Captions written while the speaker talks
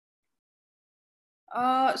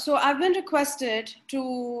So I've been requested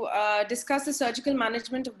to discuss the surgical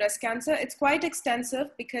management of breast cancer. It's quite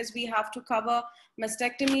extensive because we have to cover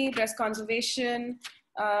mastectomy, breast conservation,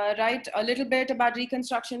 right? A little bit about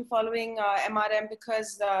reconstruction following MRM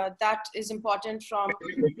because that is important from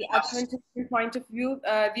the adventist point of view.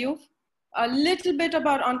 A little bit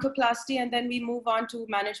about oncoplasty, and then we move on to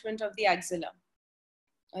management of the axilla.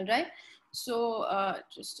 All right. So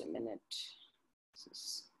just a minute.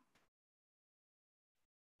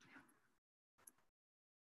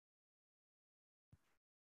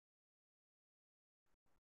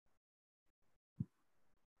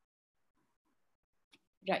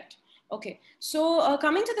 Right. Okay. So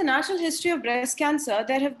coming to the natural history of breast cancer,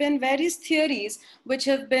 there have been various theories which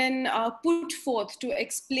have been put forth to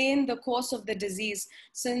explain the course of the disease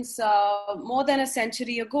since more than a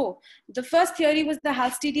century ago. The first theory was the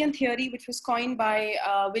Halstedian theory, which was coined by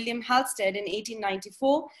William Halsted in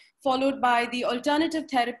 1894, followed by the alternative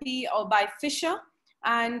therapy or by Fisher,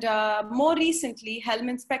 and more recently,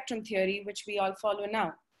 Hellman spectrum theory, which we all follow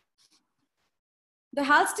now. The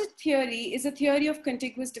Halsted theory is a theory of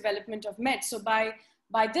contiguous development of MET. So by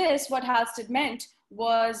this, what Halsted meant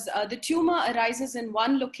was the tumor arises in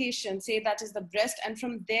one location, say that is the breast, and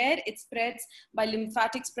from there it spreads by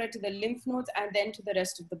lymphatic spread to the lymph nodes and then to the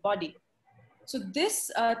rest of the body. So this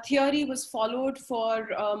theory was followed for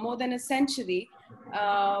more than a century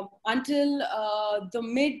until the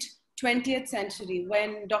mid 20th century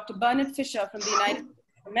when Dr. Bernard Fisher from the United States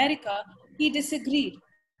of America, he disagreed.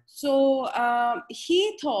 So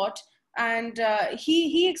he thought and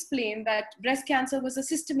he explained that breast cancer was a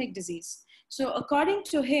systemic disease. So according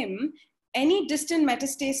to him, any distant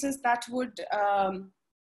metastasis that would,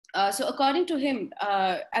 so according to him,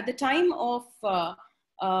 at the time of,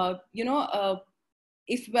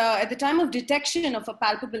 if at the time of detection of a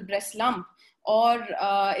palpable breast lump, or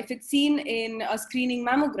if it's seen in a screening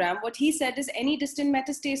mammogram, what he said is any distant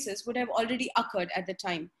metastasis would have already occurred at the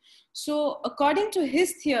time. So according to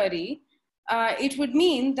his theory, it would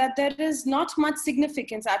mean that there is not much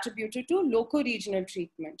significance attributed to loco-regional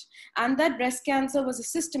treatment, and that breast cancer was a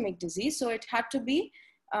systemic disease, so it had to be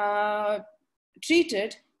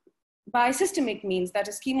treated by systemic means, that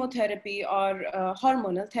is chemotherapy or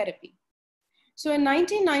hormonal therapy. So in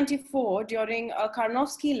 1994, during a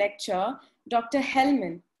Karnofsky lecture, Dr.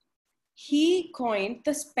 Hellman, he coined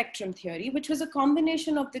the spectrum theory, which was a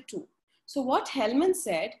combination of the two. So what Hellman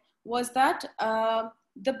said was that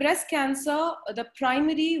the breast cancer, the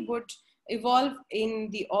primary would evolve in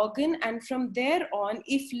the organ, and from there on,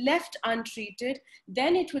 if left untreated,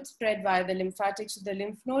 then it would spread via the lymphatics to the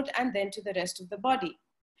lymph node and then to the rest of the body.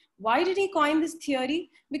 Why did he coin this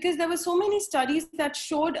theory? Because there were so many studies that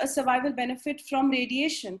showed a survival benefit from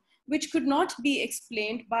radiation, which could not be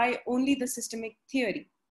explained by only the systemic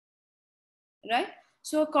theory, right?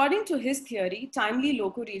 So according to his theory, timely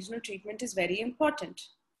loco-regional treatment is very important.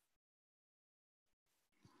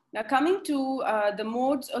 Now coming to the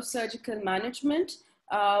modes of surgical management,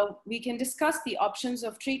 we can discuss the options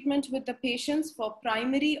of treatment with the patients for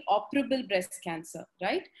primary operable breast cancer,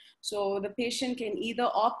 right? So the patient can either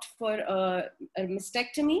opt for a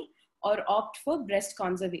mastectomy or opt for breast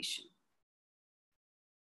conservation.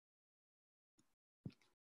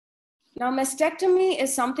 Now, mastectomy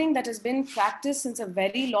is something that has been practiced since a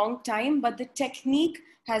very long time, but the technique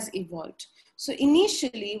has evolved. So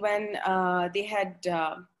initially, when they had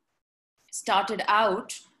started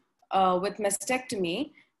out with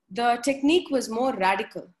mastectomy, the technique was more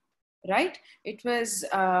radical, right? It was,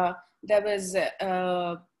 there was,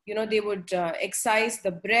 they would excise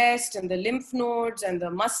the breast and the lymph nodes and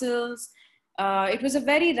the muscles. It was a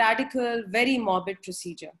very radical, very morbid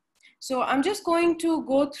procedure. So I'm just going to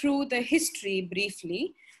go through the history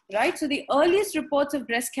briefly, right? So the earliest reports of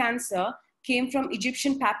breast cancer came from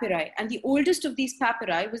Egyptian papyri, and the oldest of these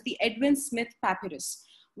papyri was the Edwin Smith papyrus,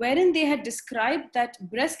 wherein they had described that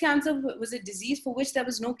breast cancer was a disease for which there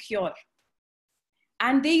was no cure.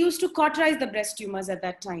 And they used to cauterize the breast tumors at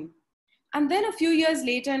that time. And then a few years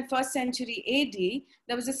later, in 1st century AD,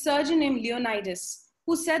 there was a surgeon named Leonidas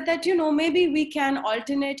who said that, maybe we can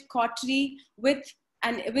alternate cautery with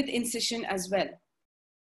incision as well.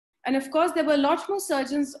 And of course, there were a lot more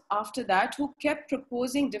surgeons after that who kept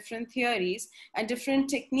proposing different theories and different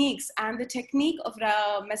techniques, and the technique of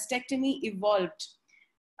mastectomy evolved.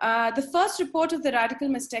 The first report of the radical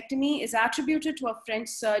mastectomy is attributed to a French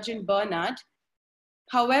surgeon, Bernard.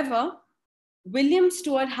 However, William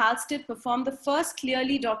Stuart Halsted performed the first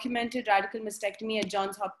clearly documented radical mastectomy at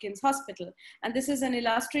Johns Hopkins Hospital. And this is an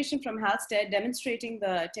illustration from Halsted demonstrating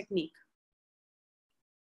the technique.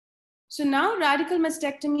 So now radical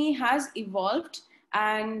mastectomy has evolved,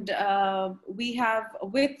 And we have,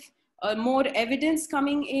 with more evidence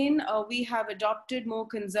coming in, we have adopted more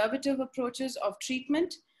conservative approaches of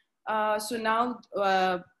treatment. So now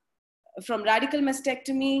from radical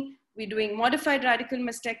mastectomy, we're doing modified radical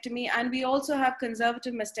mastectomy, and we also have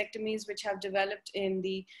conservative mastectomies which have developed in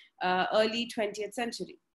the early 20th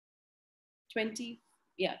century. 20th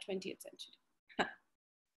century.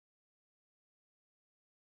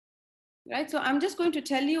 Right, so I'm just going to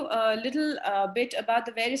tell you a little bit about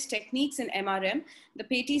the various techniques in MRM, the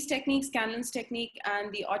Patey's technique, Scanlon's technique,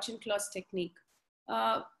 and the Auchincloss technique.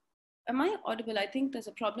 Am I audible? I think there's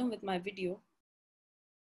a problem with my video.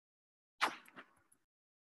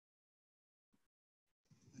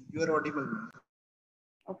 You are audible.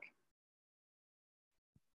 Okay.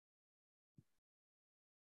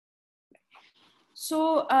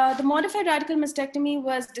 So the modified radical mastectomy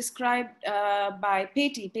was described by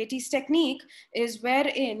Patey. Patey's technique is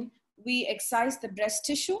wherein we excise the breast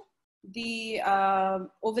tissue, the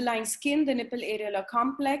overlying skin, the nipple areolar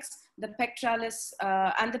complex, the pectoralis,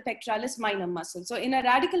 and the pectoralis minor muscle. So in a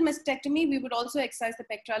radical mastectomy, we would also excise the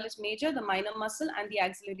pectoralis major, the minor muscle, and the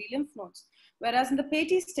axillary lymph nodes. Whereas in the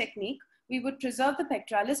Patey's technique, we would preserve the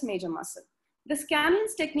pectoralis major muscle. The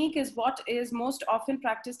Scanlon's technique is what is most often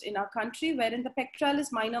practiced in our country, wherein the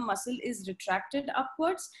pectoralis minor muscle is retracted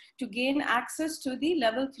upwards to gain access to the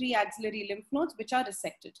level 3 axillary lymph nodes, which are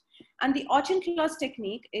resected. And the Auchincloss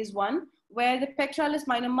technique is one where the pectoralis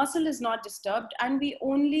minor muscle is not disturbed, and we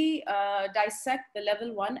only dissect the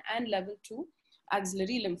level 1 and level 2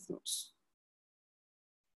 axillary lymph nodes.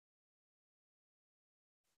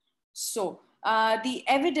 So the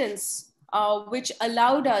evidence which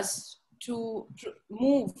allowed us to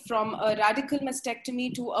move from a radical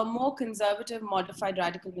mastectomy to a more conservative modified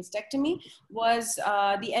radical mastectomy was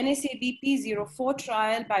the NSABP04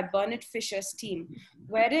 trial by Bernard Fisher's team,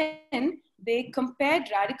 wherein they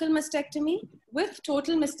compared radical mastectomy with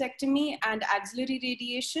total mastectomy and axillary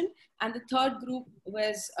radiation, and the third group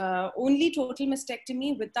was only total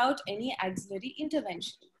mastectomy without any axillary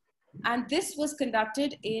intervention. And this was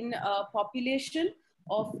conducted in a population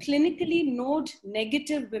of clinically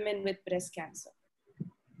node-negative women with breast cancer.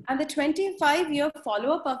 And the 25-year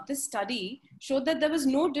follow-up of this study showed that there was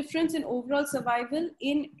no difference in overall survival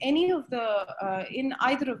in any of the, in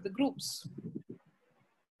either of the groups,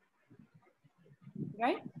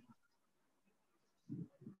 right?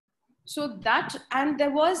 So that, and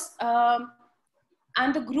there was,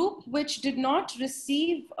 and the group which did not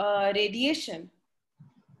receive radiation,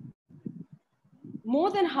 more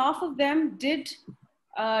than half of them did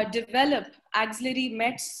develop axillary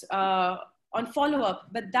mets on follow-up,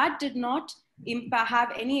 but that did not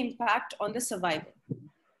have any impact on the survival.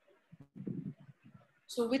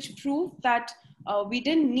 So which proved that we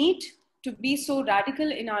didn't need to be so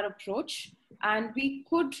radical in our approach, and we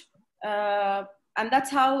could, and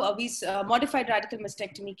that's how modified radical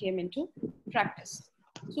mastectomy came into practice.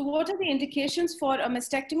 So what are the indications for a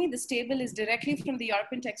mastectomy? This table is directly from the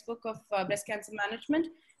European textbook of breast cancer management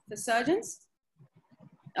for surgeons.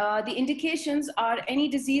 The indications are any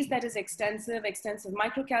disease that is extensive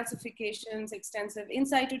microcalcifications, extensive in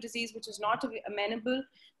situ disease, which is not amenable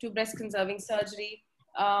to breast conserving surgery,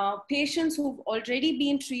 patients who've already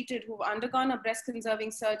been treated, who've undergone a breast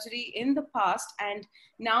conserving surgery in the past and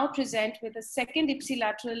now present with a second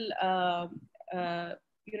ipsilateral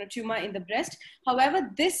tumor in the breast. However,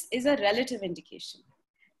 this is a relative indication.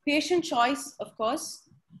 Patient choice, of course,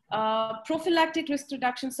 prophylactic risk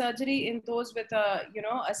reduction surgery in those with a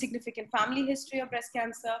significant family history of breast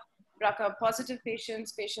cancer, BRCA positive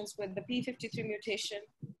patients, patients with the P53 mutation.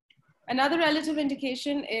 Another relative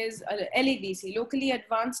indication is LABC, locally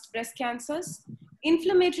advanced breast cancers.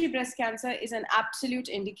 Inflammatory breast cancer is an absolute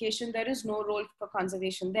indication. There is no role for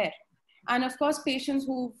conservation there. And of course, patients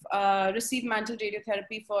who've received mantle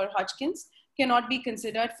radiotherapy for Hodgkin's cannot be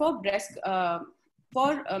considered for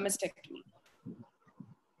mastectomy.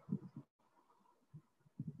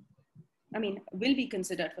 I mean, will be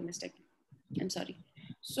considered for mastectomy. I'm sorry.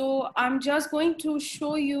 So I'm just going to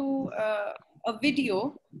show you a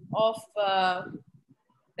video of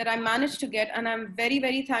that I managed to get, and I'm very,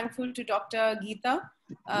 very thankful to Dr. Geeta,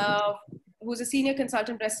 who's a senior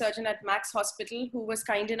consultant breast surgeon at Max Hospital, who was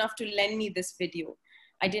kind enough to lend me this video.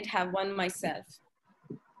 I didn't have one myself.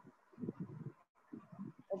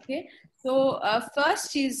 Okay, so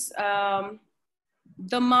first is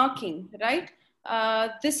the marking, right?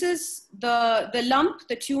 This is the lump,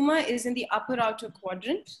 the tumor is in the upper outer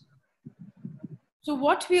quadrant. So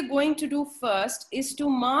what we are going to do first is to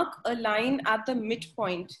mark a line at the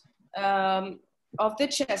midpoint of the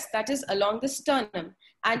chest, that is along the sternum,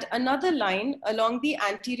 and another line along the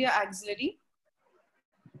anterior axillary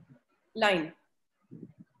line.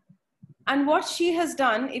 And what she has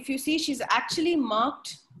done, if you see, she's actually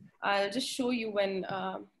marked, I'll just show you when,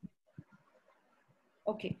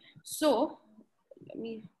 okay, so let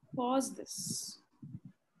me pause this.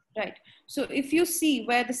 Right, so if you see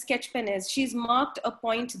where the sketch pen is, she's marked a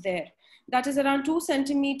point there. That is around 2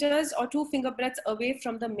 centimeters or 2 finger breadths away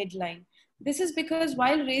from the midline. This is because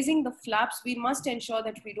while raising the flaps, we must ensure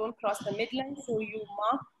that we don't cross the midline. So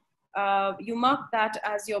you mark that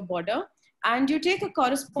as your border, and you take a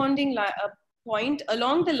corresponding point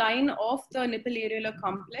along the line of the nipple areolar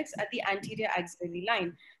complex at the anterior axillary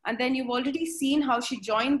line. And then you've already seen how she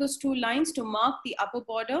joined those two lines to mark the upper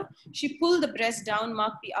border. She pulled the breast down,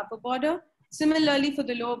 mark the upper border. Similarly, for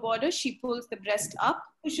the lower border, she pulls the breast up,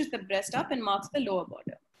 pushes the breast up, and marks the lower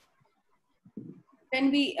border.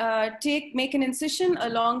 Then we make an incision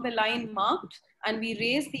along the line marked, and we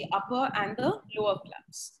raise the upper and the lower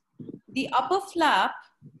flaps. The upper flap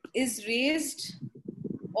is raised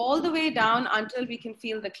all the way down until we can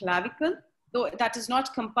feel the clavicle, though that is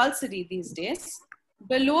not compulsory these days.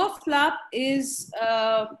 The lower flap is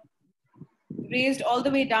raised all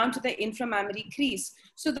the way down to the inframammary crease.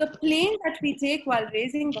 So the plane that we take while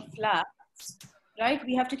raising the flaps, right,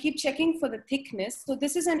 we have to keep checking for the thickness. So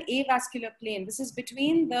this is an avascular plane. This is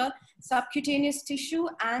between the subcutaneous tissue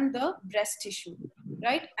and the breast tissue,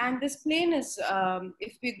 right? And this plane is,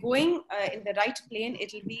 if we're going in the right plane,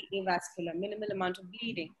 it'll be avascular, minimal amount of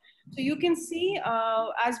bleeding. So you can see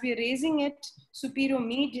as we're raising it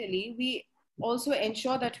superior-medially, we also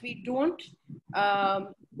ensure that we don't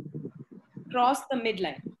cross the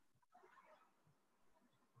midline.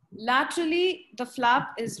 Laterally, the flap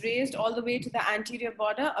is raised all the way to the anterior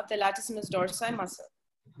border of the latissimus dorsi muscle.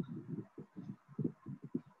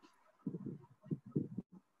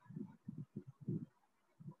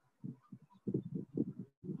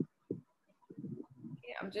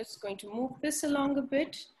 Okay, I'm just going to move this along a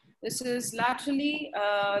bit. This is laterally,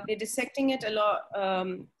 they're dissecting it a lot,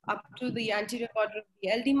 up to the anterior border of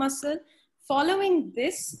the LD muscle. Following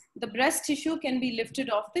this, the breast tissue can be lifted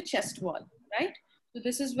off the chest wall, right? So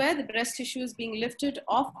this is where the breast tissue is being lifted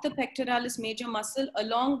off the pectoralis major muscle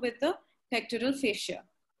along with the pectoral fascia.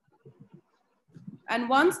 And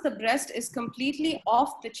once the breast is completely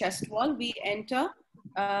off the chest wall, we enter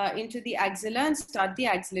into the axilla and start the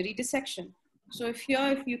axillary dissection. So if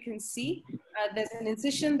you can see, there's an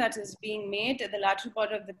incision that is being made at the lateral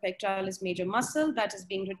border of the pectoralis major muscle that is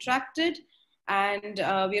being retracted. And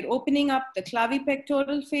we're opening up the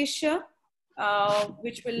clavipectoral fascia,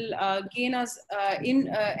 which will gain us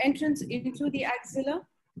entrance into the axilla.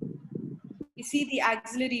 You see the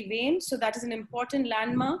axillary vein, so that is an important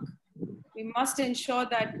landmark. We must ensure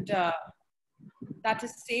that that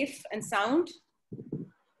is safe and sound,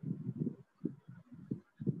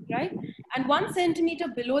 right? And 1 centimeter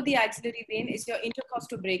below the axillary vein is your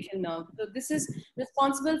intercostobrachial nerve. So this is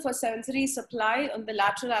responsible for sensory supply on the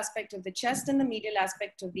lateral aspect of the chest and the medial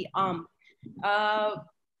aspect of the arm.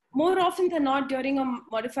 More often than not, during a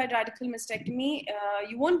modified radical mastectomy,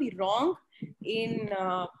 you won't be wrong in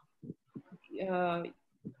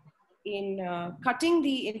cutting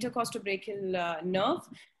the intercostobrachial nerve,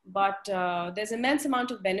 but there's immense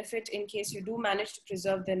amount of benefit in case you do manage to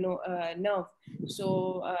preserve the nerve.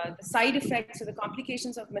 So the side effects or the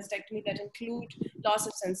complications of mastectomy that include loss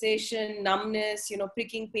of sensation, numbness,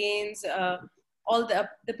 pricking pains, all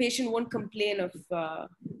the patient won't complain of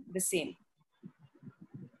the same.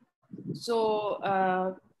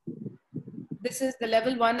 So this is the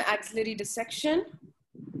level 1 axillary dissection.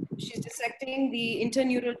 She's dissecting the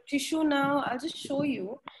interneural tissue now. I'll just show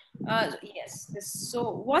you. Yes, so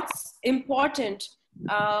what's important?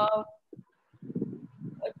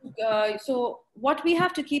 So what we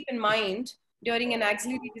have to keep in mind during an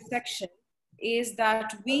axillary dissection is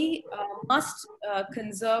that we must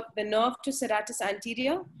conserve the nerve to serratus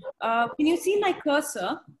anterior. Can you see my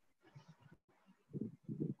cursor?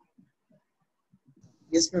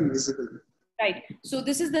 Yes, ma'am, visible. Right. So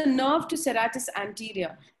this is the nerve to serratus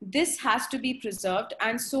anterior. This has to be preserved,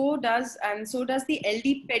 and so does the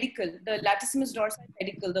LD pedicle, the latissimus dorsi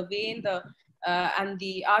pedicle, the vein, and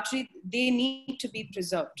the artery. They need to be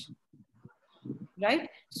preserved. Right.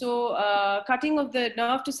 So cutting of the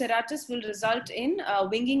nerve to serratus will result in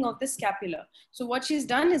winging of the scapula. So what she's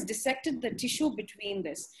done is dissected the tissue between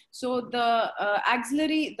this. So the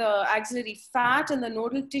axillary fat and the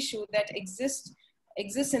nodal tissue that exists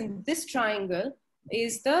in this triangle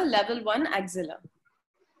is the level 1 axilla.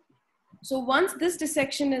 So once this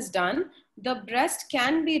dissection is done, the breast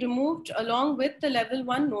can be removed along with the level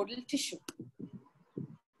 1 nodal tissue.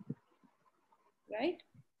 Right?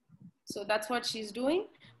 So that's what she's doing.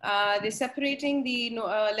 They're separating the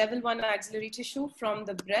level 1 axillary tissue from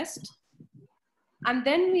the breast. And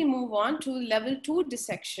then we move on to level 2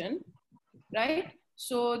 dissection, right?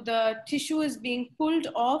 So the tissue is being pulled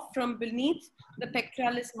off from beneath the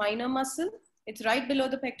pectoralis minor muscle. It's right below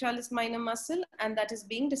the pectoralis minor muscle, and that is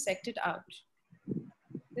being dissected out.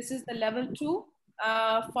 This is the level 2,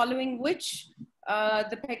 following which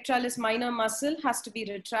the pectoralis minor muscle has to be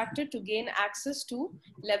retracted to gain access to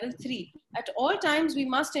level 3. At all times, we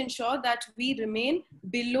must ensure that we remain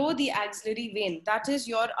below the axillary vein. That is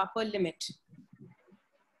your upper limit.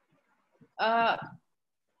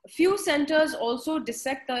 Few centers also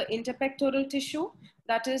dissect the interpectoral tissue.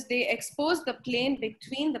 That is, they expose the plane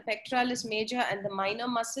between the pectoralis major and the minor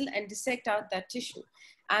muscle and dissect out that tissue.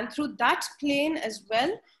 And through that plane as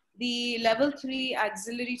well, the level 3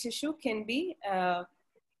 axillary tissue can be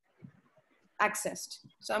accessed.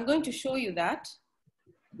 So I'm going to show you that,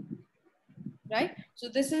 right? So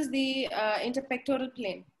this is the interpectoral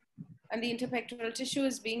plane, and the interpectoral tissue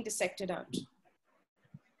is being dissected out.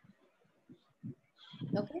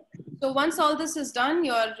 Okay, so once all this is done,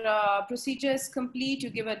 your procedure is complete. You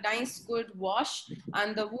give a nice good wash,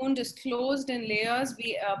 and the wound is closed in layers.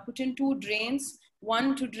 We put in 2 drains,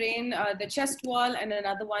 one to drain the chest wall and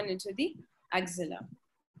another one into the axilla.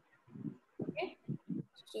 Okay,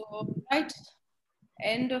 so right,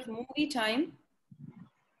 end of movie time.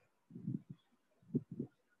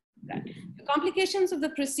 Right. The complications of the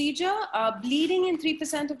procedure, bleeding in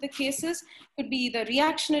 3% of the cases could be either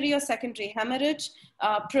reactionary or secondary hemorrhage,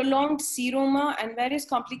 prolonged seroma, and various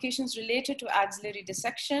complications related to axillary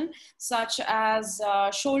dissection, such as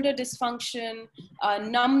shoulder dysfunction,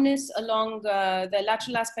 numbness along the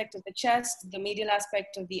lateral aspect of the chest, the medial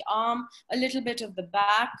aspect of the arm, a little bit of the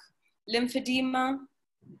back, lymphedema,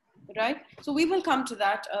 right? So we will come to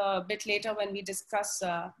that a bit later when we discuss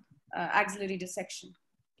axillary dissection.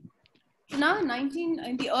 So now in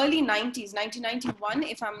the early 90s, 1991,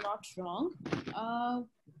 if I'm not wrong,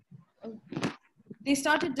 they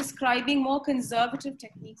started describing more conservative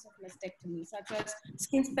techniques of mastectomy, such as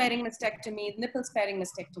skin sparing mastectomy, nipple sparing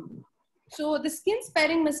mastectomy. So the skin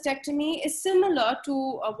sparing mastectomy is similar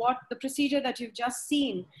to what the procedure that you've just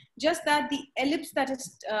seen, just that the ellipse that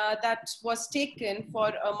was taken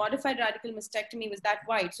for a modified radical mastectomy was that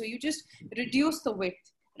wide. So you just reduce the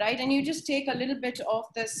width, right? And you just take a little bit of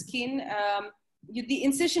the skin. The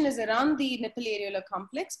incision is around the nipple areolar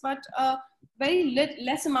complex, but very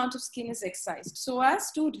less amount of skin is excised so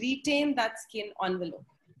as to retain that skin envelope.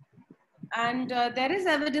 And there is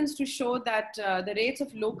evidence to show that the rates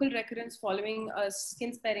of local recurrence following a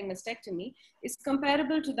skin sparing mastectomy is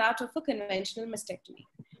comparable to that of a conventional mastectomy.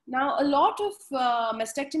 Now, a lot of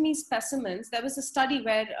mastectomy specimens, there was a study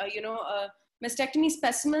where, mastectomy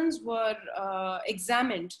specimens were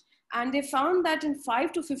examined, and they found that in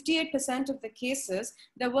 5 to 58% of the cases,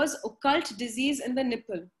 there was occult disease in the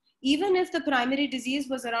nipple, even if the primary disease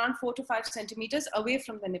was around 4 to 5 centimeters away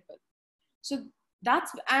from the nipple. So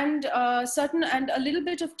that's, and a little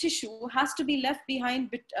bit of tissue has to be left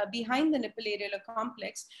behind the nipple areolar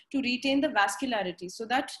complex to retain the vascularity so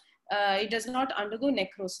that it does not undergo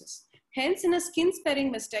necrosis. Hence, in a skin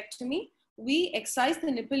sparing mastectomy, we excise the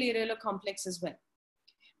nipple areolar complex as well.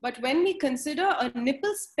 But when we consider a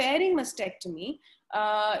nipple sparing mastectomy,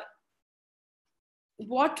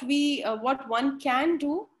 what one can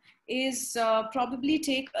do is probably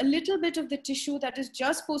take a little bit of the tissue that is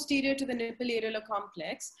just posterior to the nipple areolar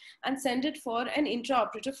complex and send it for an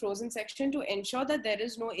intraoperative frozen section to ensure that there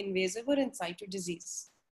is no invasive or in situ disease.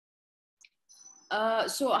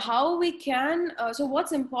 So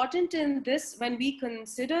what's important in this when we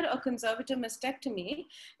consider a conservative mastectomy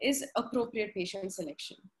is appropriate patient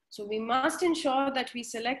selection. So we must ensure that we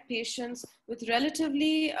select patients with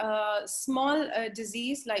relatively small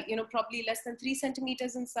disease, like, probably less than 3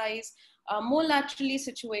 centimeters in size, more laterally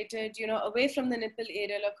situated, away from the nipple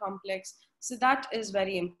areolar complex. So that is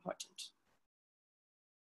very important,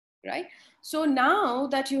 right? So now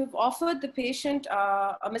that you've offered the patient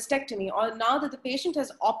a mastectomy, or now that the patient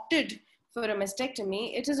has opted for a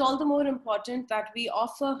mastectomy, it is all the more important that we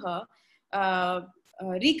offer her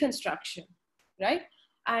reconstruction, right?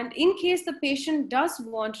 And in case the patient does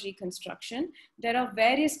want reconstruction, there are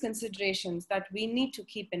various considerations that we need to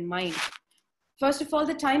keep in mind. First of all,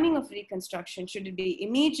 the timing of reconstruction. Should it be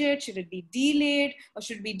immediate? Should it be delayed? Or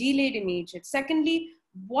should it be delayed immediate? Secondly,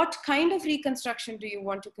 what kind of reconstruction do you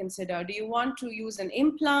want to consider? Do you want to use an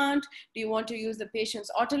implant? Do you want to use the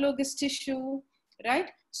patient's autologous tissue,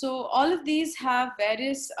 right? So all of these have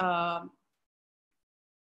various, right.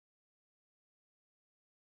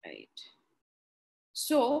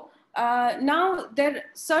 So Now,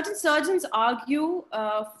 certain surgeons argue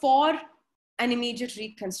for an immediate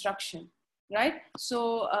reconstruction, right?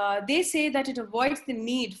 So they say that it avoids the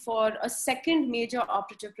need for a second major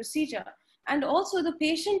operative procedure. And also the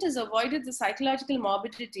patient is avoided the psychological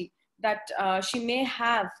morbidity that she may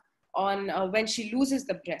have on when she loses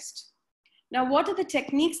the breast. Now, what are the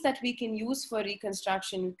techniques that we can use for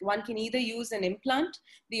reconstruction? One can either use an implant.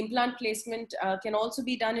 The implant placement can also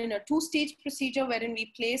be done in a two-stage procedure wherein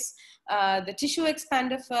we place the tissue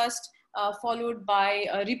expander first, followed by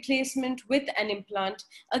a replacement with an implant.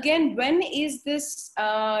 Again, when is this,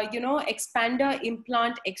 expander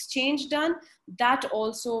implant exchange done? That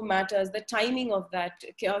also matters. The timing of that.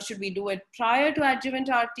 Should we do it prior to adjuvant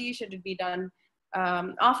RT? Should it be done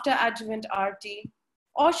after adjuvant RT?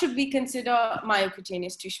 Or should we consider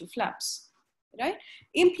myocutaneous tissue flaps, right?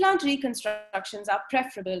 Implant reconstructions are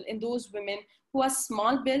preferable in those women who are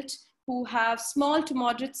small built, who have small to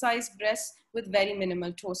moderate sized breasts with very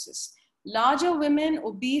minimal ptosis. Larger women,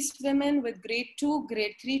 obese women with grade 2,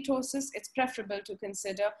 grade 3 ptosis, it's preferable to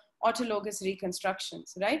consider autologous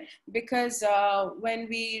reconstructions, right? Because when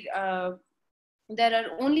we there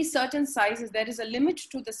are only certain sizes. There is a limit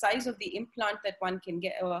to the size of the implant that one can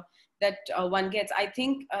get, one gets. I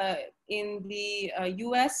think in the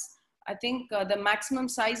US, I think the maximum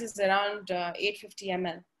size is around 850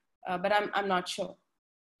 ml, but I'm not sure,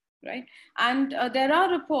 right? And there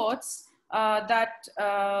are reports that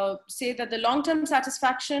say that the long-term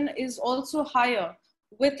satisfaction is also higher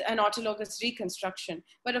with an autologous reconstruction.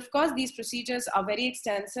 But of course, these procedures are very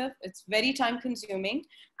extensive. It's very time consuming.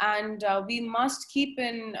 And we must keep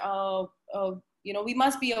in, we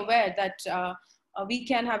must be aware that we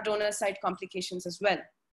can have donor site complications as well.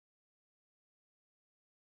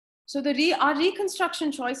 So our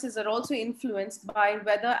reconstruction choices are also influenced by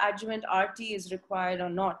whether adjuvant RT is required or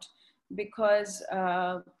not, because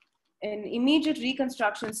an immediate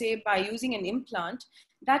reconstruction, say by using an implant,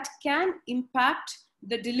 that can impact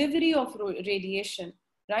the delivery of radiation,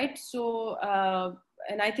 right? So,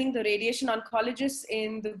 and I think the radiation oncologists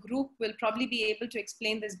in the group will probably be able to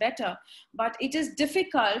explain this better, but it is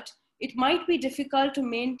difficult. It might be difficult to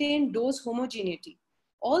maintain dose homogeneity.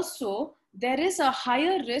 Also, there is a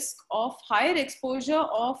higher risk of higher exposure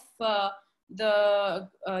of the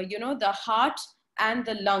heart and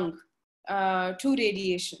the lung to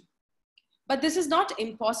radiation. But this is not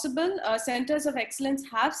impossible. Centers of excellence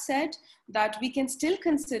have said that we can still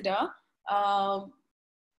consider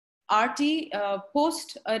RT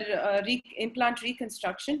post implant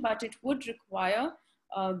reconstruction, but it would require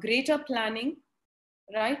greater planning,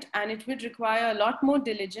 right? And it would require a lot more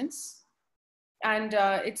diligence, and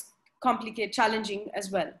it's complicated, challenging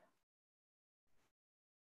as well.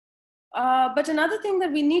 But another thing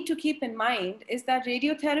that we need to keep in mind is that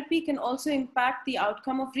radiotherapy can also impact the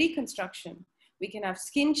outcome of reconstruction. We can have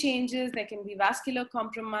skin changes, there can be vascular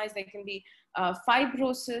compromise, there can be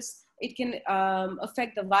fibrosis, it can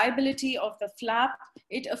affect the viability of the flap,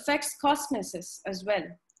 it affects cosmesis as well.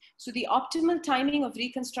 So the optimal timing of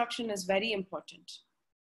reconstruction is very important.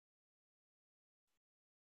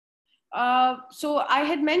 So I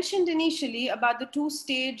had mentioned initially about the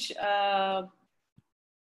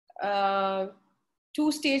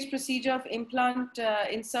two-stage procedure of implant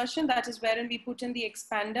insertion. That is wherein we put in the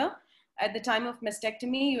expander at the time of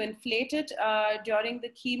mastectomy. You inflate it during the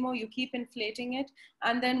chemo, you keep inflating it.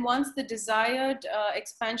 And then once the desired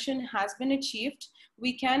expansion has been achieved,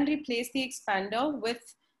 we can replace the expander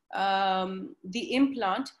with the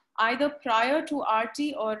implant either prior to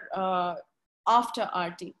RT or after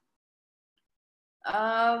RT.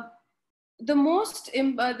 The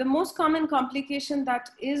most common complication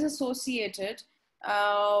that is associated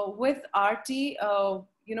with RT,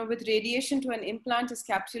 with radiation to an implant is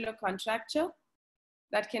capsular contracture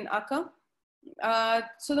that can occur.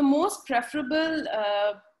 So the most preferable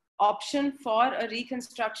option for a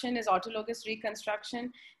reconstruction is autologous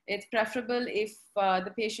reconstruction. It's preferable if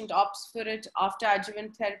the patient opts for it after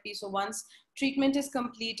adjuvant therapy. So once treatment is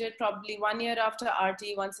completed, probably 1 year after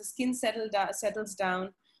RT, once the skin settles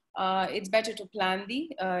down, it's better to plan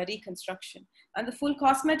the reconstruction. And the full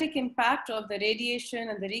cosmetic impact of the radiation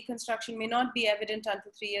and the reconstruction may not be evident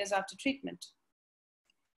until 3 years after treatment.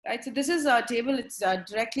 Right, so this is a table, it's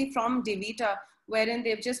directly from DeVita, wherein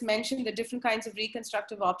they've just mentioned the different kinds of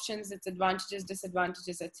reconstructive options, its advantages,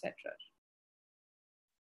 disadvantages, etc.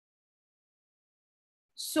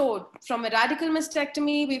 So from a radical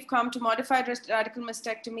mastectomy, we've come to modified radical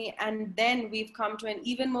mastectomy, and then we've come to an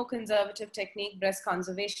even more conservative technique, breast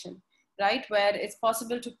conservation, right? Where it's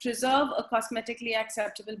possible to preserve a cosmetically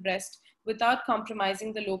acceptable breast without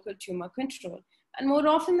compromising the local tumor control. And more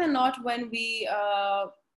often than not, when we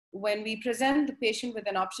when we present the patient with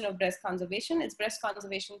an option of breast conservation, it's breast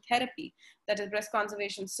conservation therapy, that is breast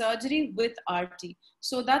conservation surgery with RT,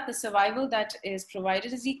 so that the survival that is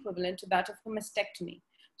provided is equivalent to that of a mastectomy.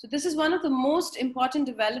 So this is one of the most important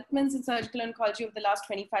developments in surgical oncology of the last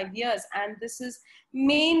 25 years. And this is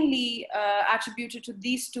mainly attributed to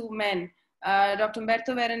these two men, Dr.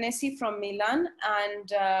 Umberto Veronesi from Milan and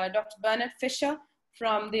Dr. Bernard Fisher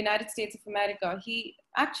from the United States of America. He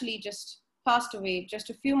actually just passed away just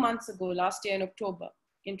a few months ago, last year in October,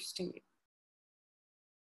 interestingly.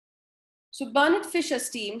 So Bernard Fisher's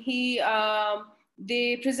team,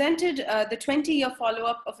 they presented the 20-year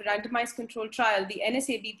follow-up of a randomized controlled trial, the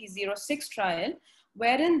NSABP06 trial,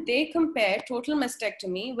 wherein they compare total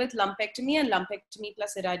mastectomy with lumpectomy and lumpectomy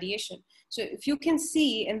plus irradiation. So if you can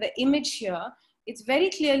see in the image here, it's very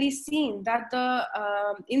clearly seen that the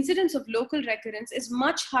incidence of local recurrence is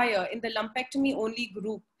much higher in the lumpectomy-only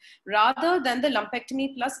group rather than the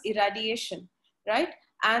lumpectomy plus irradiation, right?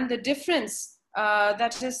 And the difference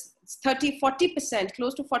that is 40%,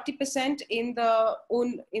 close to 40% in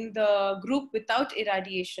the group without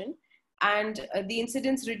irradiation, and the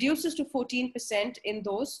incidence reduces to 14% in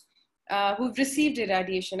those who've received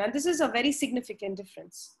irradiation. And this is a very significant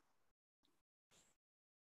difference.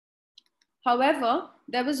 However,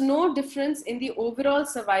 there was no difference in the overall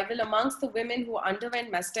survival amongst the women who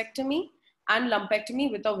underwent mastectomy and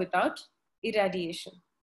lumpectomy with or without irradiation,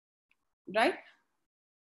 right?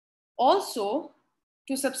 Also,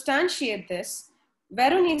 to substantiate this,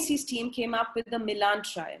 Veronesi's team came up with the Milan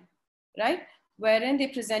trial, right? Wherein they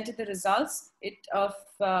presented the results of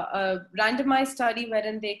a randomized study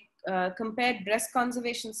wherein they compared breast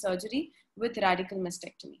conservation surgery with radical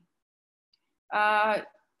mastectomy.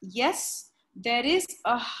 Yes, there is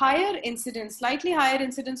a higher incidence, slightly higher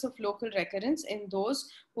incidence of local recurrence in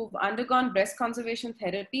those who've undergone breast conservation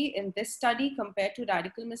therapy in this study compared to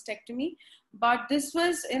radical mastectomy. But this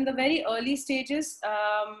was in the very early stages,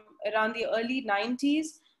 around the early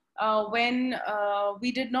 90s, when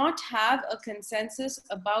we did not have a consensus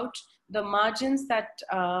about the margins that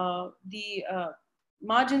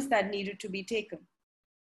needed to be taken.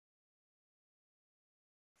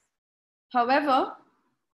 However,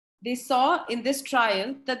 they saw in this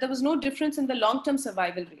trial that there was no difference in the long-term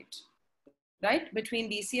survival rate, right, between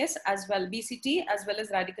BCT as well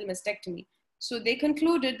as radical mastectomy. So they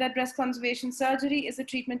concluded that breast conservation surgery is a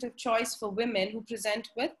treatment of choice for women who present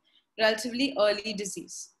with relatively early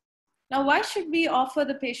disease. Now, why should we offer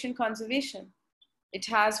the patient conservation? It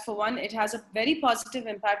has, for one, it has a very positive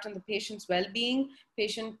impact on the patient's well-being.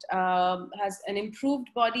 Patient has an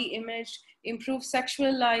improved body image, improved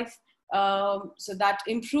sexual life, so that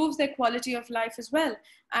improves their quality of life as well.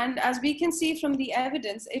 And as we can see from the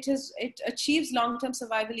evidence, it achieves long-term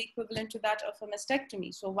survival equivalent to that of a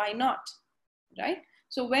mastectomy. So why not, right?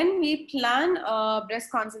 So when we plan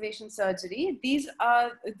breast conservation surgery, these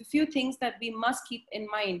are the few things that we must keep in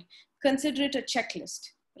mind. Consider it a checklist,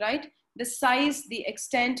 right? The size, the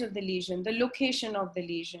extent of the lesion, the location of the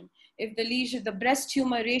lesion. If the lesion, the breast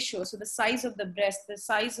tumor ratio, so the size of the breast, the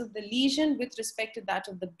size of the lesion with respect to that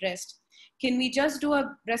of the breast. Can we just do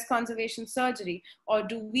a breast conservation surgery, or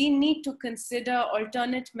do we need to consider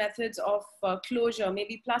alternate methods of closure,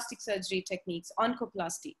 maybe plastic surgery techniques,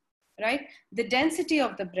 oncoplasty, right? The density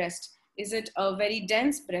of the breast. Is it a very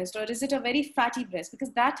dense breast or is it a very fatty breast?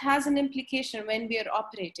 Because that has an implication when we are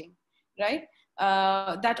operating, right?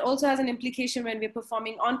 That also has an implication when we're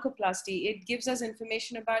performing oncoplasty. It gives us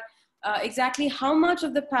information about exactly how much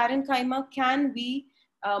of the parenchyma can we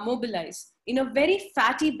mobilize. In a very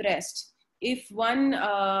fatty breast, if one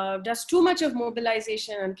does too much of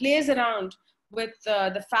mobilization and plays around with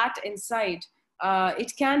the fat inside,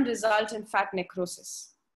 it can result in fat necrosis.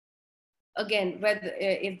 Again,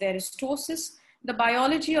 if there is ptosis, the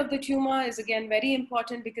biology of the tumor is again very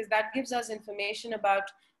important because that gives us information about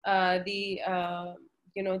the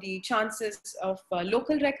chances of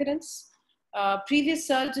local recurrence, previous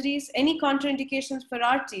surgeries, any contraindications for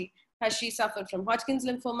RT. Has she suffered from Hodgkin's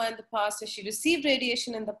lymphoma in the past? Has she received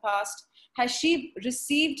radiation in the past? Has she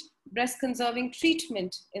received breast conserving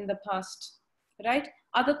treatment in the past, right?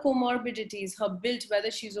 Other comorbidities, her build, whether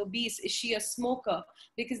she's obese, is she a smoker?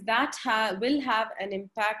 Because that will have an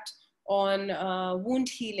impact on wound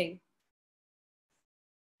healing.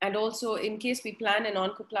 And also, in case we plan an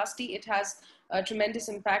oncoplasty, it has a tremendous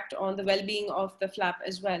impact on the well-being of the flap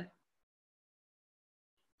as well.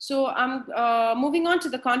 So I'm moving on to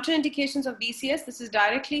the contraindications of BCS. This is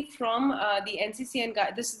directly from the NCCN,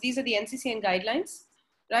 these are the NCCN guidelines,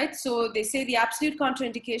 right? So they say the absolute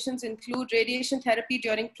contraindications include radiation therapy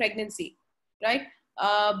during pregnancy, right?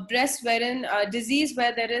 Breast wherein disease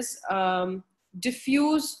where there is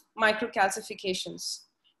diffuse microcalcifications.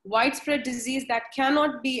 Widespread disease that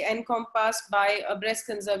cannot be encompassed by a breast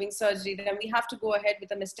conserving surgery, then we have to go ahead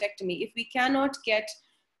with a mastectomy. If we cannot get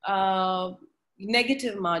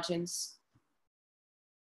negative margins.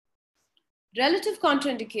 Relative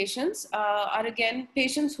contraindications are again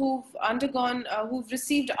patients who've undergone, who've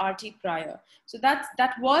received RT prior. So that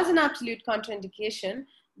was an absolute contraindication,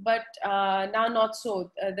 but now not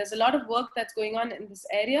so. There's a lot of work that's going on in this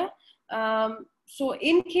area. So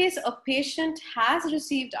in case a patient has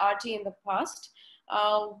received RT in the past,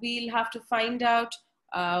 we'll have to find out,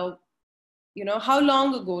 how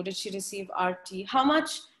long ago did she receive RT? How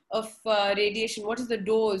much of radiation, what is the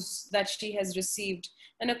dose that she has received?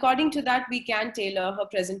 And according to that, we can tailor her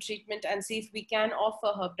present treatment and see if we can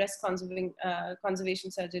offer her breast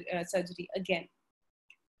conservation surgery again.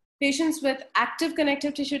 Patients with active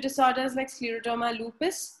connective tissue disorders like scleroderma,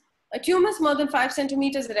 lupus, a tumor is more than 5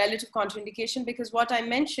 centimeters is a relative contraindication, because what I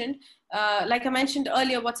mentioned, like I mentioned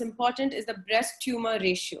earlier, what's important is the breast tumor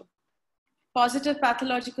ratio. Positive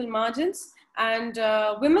pathological margins, and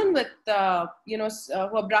women with, who are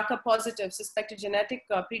BRCA positive, suspected genetic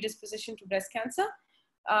predisposition to breast cancer,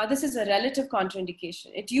 this is a relative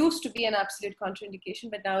contraindication. It used to be an absolute contraindication,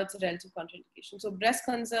 but now it's a relative contraindication. So breast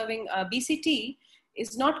conserving BCT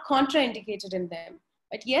is not contraindicated in them,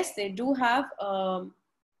 but yes, they do have a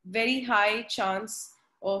very high chance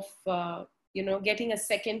of, getting a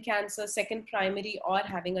second cancer, second primary, or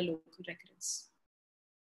having a local recurrence.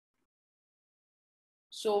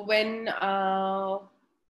 So when,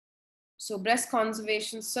 so breast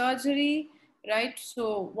conservation surgery, right?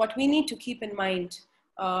 So what we need to keep in mind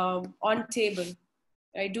on table,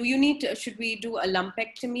 right? Should we do a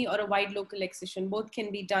lumpectomy or a wide local excision? Both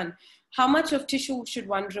can be done. How much of tissue should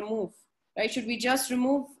one remove, right? Should we just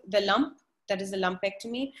remove the lump, that is the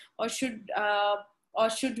lumpectomy, or should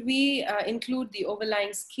we include the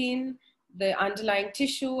overlying skin, the underlying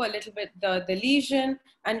tissue, a little bit the lesion,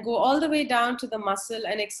 and go all the way down to the muscle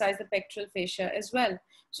and excise the pectoral fascia as well?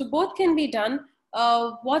 So both can be done.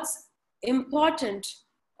 What's important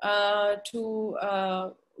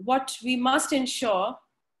what we must ensure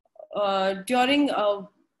during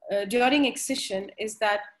excision is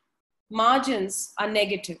that margins are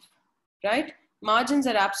negative, right? Margins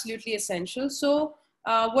are absolutely essential. So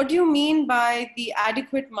what do you mean by the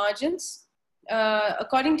adequate margins?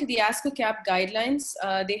 According to the ASCO-CAP guidelines,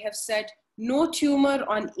 they have said no tumor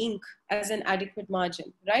on ink as an adequate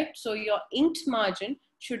margin, right? So your inked margin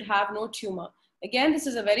should have no tumor. Again, this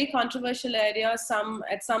is a very controversial area.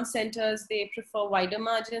 At some centers, they prefer wider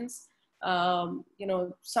margins.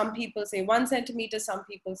 Some people say 1 centimeter, some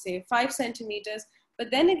people say 5 centimeters. But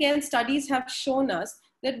then again, studies have shown us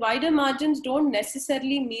that wider margins don't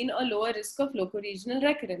necessarily mean a lower risk of locoregional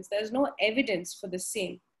recurrence. There's no evidence for the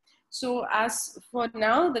same. So as for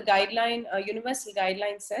now, the guideline, universal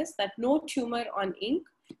guideline says that no tumor on ink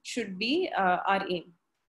should be our aim.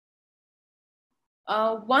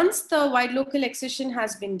 Once the wide local excision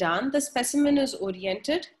has been done, the specimen is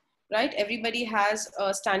oriented, right? Everybody has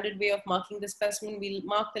a standard way of marking the specimen. We'll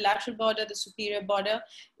mark the lateral border, the superior border.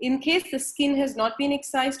 In case the skin has not been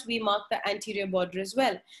excised, we mark the anterior border as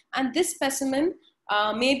well. And this specimen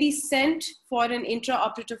may be sent for an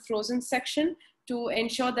intraoperative frozen section to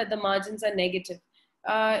ensure that the margins are negative.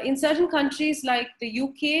 In certain countries like the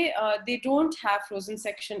UK, they don't have frozen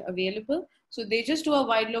section available. So they just do a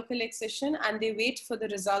wide local excision and they wait for the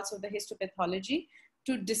results of the histopathology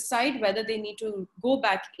to decide whether they need to go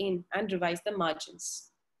back in and revise the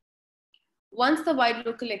margins. Once the wide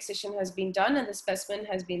local excision has been done and the specimen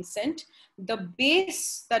has been sent, the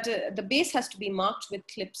base has to be marked with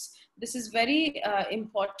clips. This is very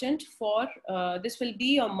important for, this will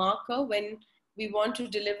be a marker when we want to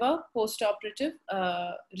deliver post-operative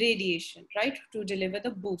radiation, right? To deliver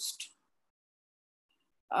the boost.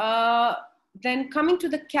 Then coming to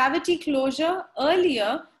the cavity closure,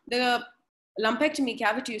 earlier, the lumpectomy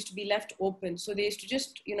cavity used to be left open. So they used to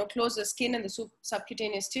just, close the skin and the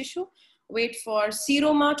subcutaneous tissue, wait for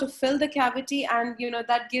seroma to fill the cavity, and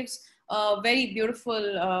that gives a very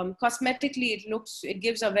beautiful, cosmetically it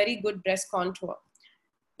gives a very good breast contour.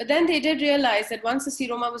 But then they did realize that once the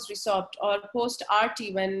seroma was resorbed, or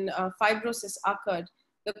post-RT when fibrosis occurred,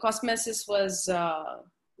 the cosmesis was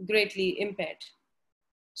greatly impaired.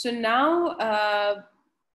 So now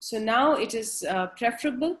it is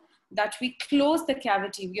preferable that we close the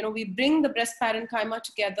cavity. We bring the breast parenchyma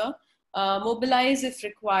together, mobilize if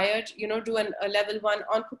required, do a level 1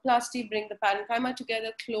 oncoplasty, bring the parenchyma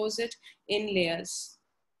together, close it in layers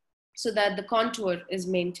so that the contour is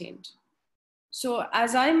maintained. So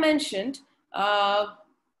as I mentioned,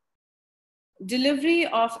 delivery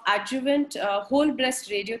of adjuvant whole breast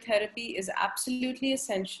radiotherapy is absolutely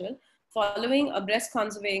essential following a breast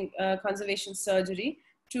conservation surgery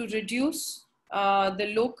to reduce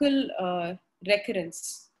the local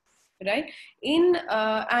recurrence, right?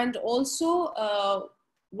 And also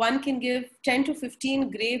one can give 10 to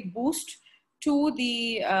 15 gray boost to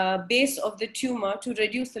the base of the tumor to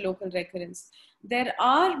reduce the local recurrence. There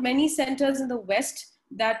are many centers in the West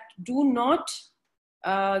that do not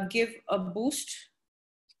give a boost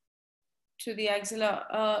to the axilla.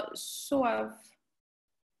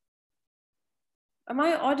 Am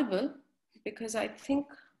I audible? Because I think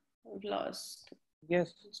I've lost.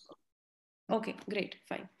 Yes. Okay, great,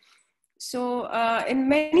 fine. So in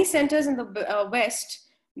many centers in the West,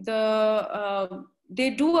 they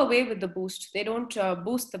do away with the boost. They don't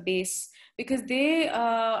boost the base because they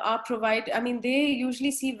they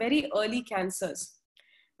usually see very early cancers.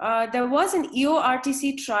 There was an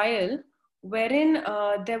EORTC trial wherein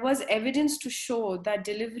there was evidence to show that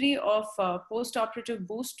delivery of post-operative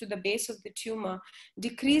boost to the base of the tumor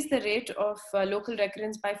decreased the rate of local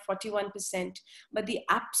recurrence by 41%, but the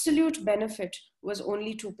absolute benefit was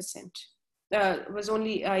only 2%. Was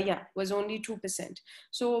only 2%.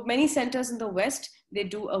 So many centers in the West, they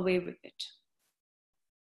do away with it.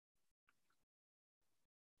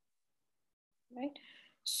 Right.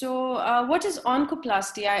 So what is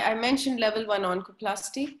oncoplasty? I mentioned level 1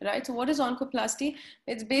 oncoplasty, right? So what is oncoplasty?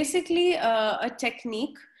 It's basically a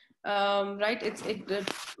technique, right?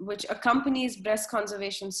 Which accompanies breast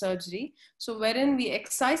conservation surgery. So wherein we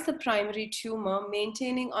excise the primary tumor,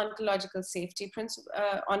 maintaining oncological safety,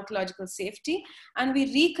 and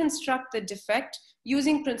we reconstruct the defect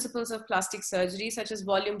using principles of plastic surgery, such as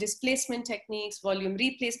volume displacement techniques, volume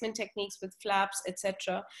replacement techniques with flaps,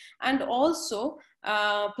 etc., and also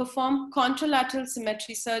perform contralateral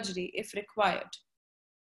symmetry surgery if required.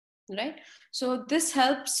 Right? So this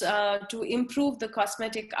helps to improve the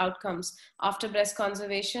cosmetic outcomes after breast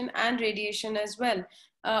conservation and radiation as well.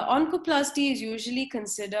 Oncoplasty is usually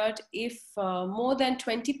considered if more than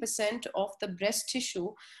 20% of the breast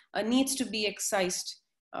tissue needs to be excised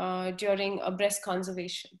during a breast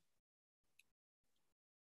conservation.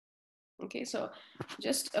 Okay, so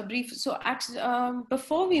just a brief, so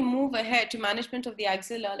before we move ahead to management of the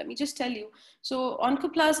axilla, let me just tell you. So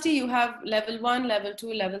oncoplasty, you have level 1, level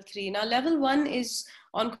 2, level 3. Now level 1 is,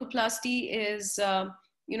 oncoplasty is,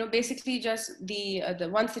 basically just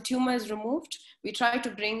once the tumor is removed, we try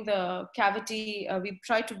to bring the cavity, we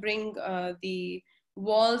try to bring the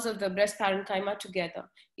walls of the breast parenchyma together.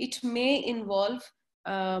 It may involve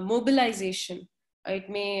mobilization. We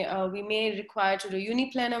may require to do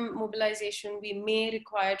uniplanar mobilization. We may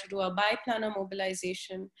require to do a biplanar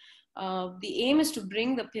mobilization. The aim is to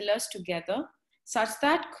bring the pillars together such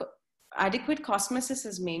that adequate cosmesis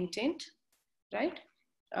is maintained, right?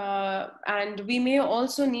 And we may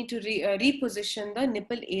also need to reposition the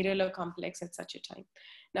nipple areolar complex at such a time.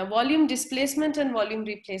 Now, volume displacement and volume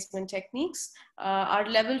replacement techniques are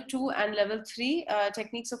level 2 and level 3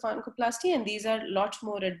 techniques of oncoplasty, and these are a lot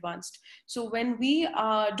more advanced. So when we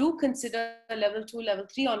do consider level 2, level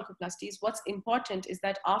 3 oncoplasties, what's important is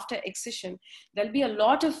that after excision, there'll be a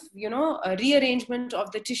lot of, a rearrangement of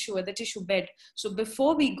the tissue at the tissue bed. So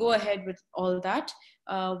before we go ahead with all that,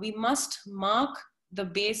 we must mark the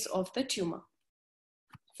base of the tumor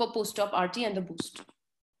for post-op RT and the boost.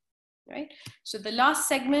 Right? So the last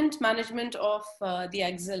segment, management of the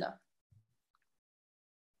axilla.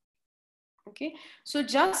 Okay, so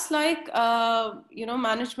just like,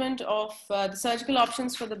 management of the surgical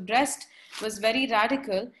options for the breast was very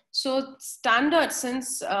radical. So standard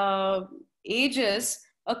since ages,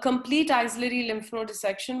 a complete axillary lymph node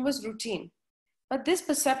dissection was routine. But this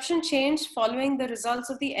perception changed following the results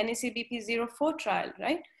of the NACBP04 trial,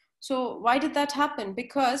 right? So why did that happen?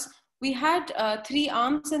 Because we had 3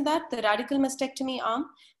 arms in that: the radical mastectomy arm,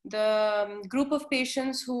 the group of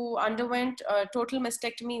patients who underwent total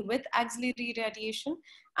mastectomy with axillary radiation,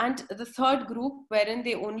 and the third group wherein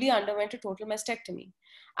they only underwent a total mastectomy.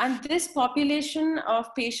 And this population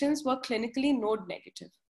of patients were clinically node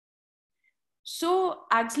negative. So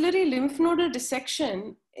axillary lymph nodal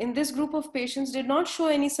dissection in this group of patients did not show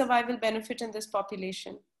any survival benefit in this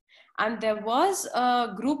population. And there was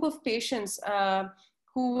a group of patients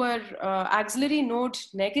who were axillary node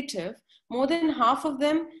negative. More than half of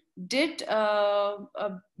them did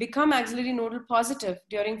become axillary nodal positive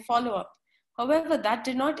during follow-up. However, that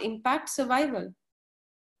did not impact survival,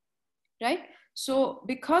 right? So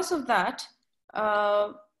because of that,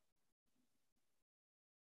 I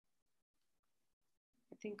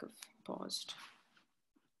think I've paused.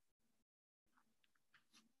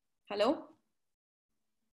 Hello?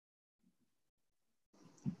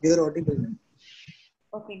 You're audible.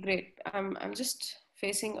 Okay, great. I'm just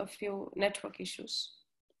facing a few network issues.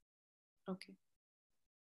 Okay.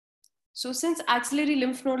 So since axillary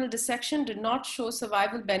lymph nodal dissection did not show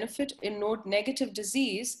survival benefit in node negative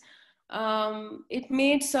disease, it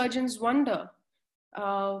made surgeons wonder,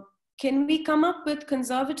 uh, can we come up with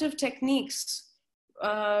conservative techniques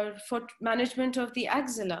for management of the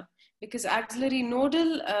axilla? Because axillary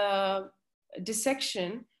nodal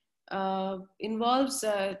dissection involves,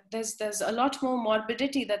 there's a lot more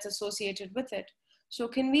morbidity that's associated with it. So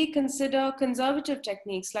can we consider conservative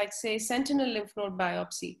techniques like, say, sentinel lymph node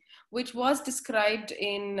biopsy, which was described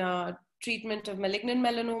in treatment of malignant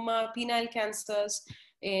melanoma, penile cancers,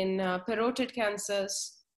 in parotid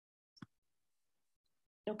cancers?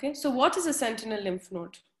 Okay, so what is a sentinel lymph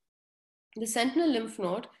node? The sentinel lymph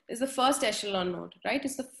node is the first echelon node, right?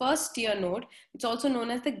 It's the first tier node. It's also known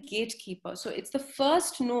as the gatekeeper. So it's the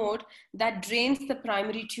first node that drains the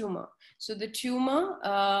primary tumor. So the tumor,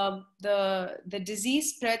 the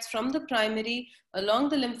disease spreads from the primary along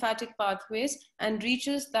the lymphatic pathways and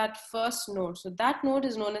reaches that first node. So that node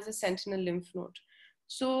is known as a sentinel lymph node.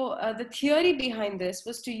 So the theory behind this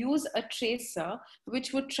was to use a tracer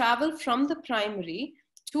which would travel from the primary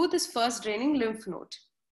to this first draining lymph node.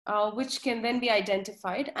 Which can then be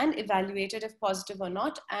identified and evaluated if positive or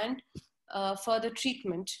not, and further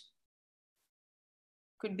treatment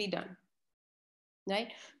could be done,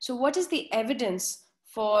 right? So what is the evidence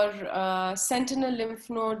for sentinel lymph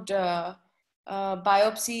node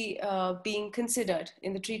biopsy being considered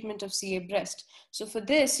in the treatment of CA breast? So for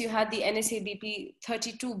this, you had the NSABP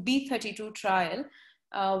B32 trial,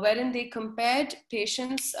 wherein they compared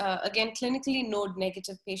patients, again, clinically node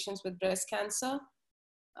negative patients with breast cancer.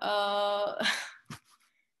 All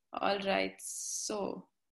right, so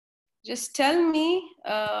just tell me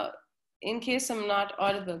in case I'm not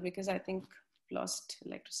audible, because I think I've lost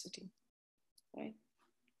electricity, right?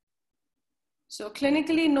 So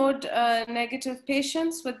clinically node negative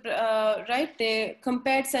patients with, right, they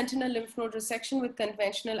compared sentinel lymph node resection with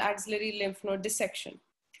conventional axillary lymph node dissection.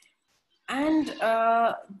 And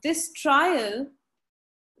this trial,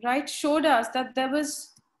 right, showed us that there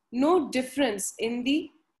was no difference in the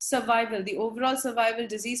survival, the overall survival,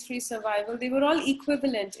 disease-free survival. They were all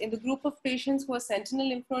equivalent in the group of patients who were sentinel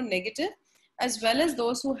lymph node negative, as well as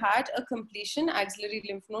those who had a completion axillary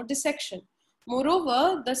lymph node dissection.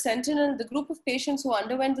 Moreover, the group of patients who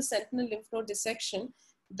underwent the sentinel lymph node dissection,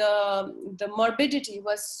 the morbidity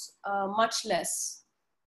was much less.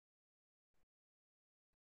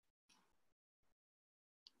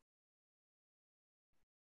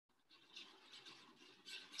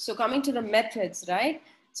 So coming to the methods, right?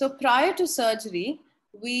 So prior to surgery,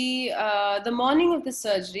 the morning of the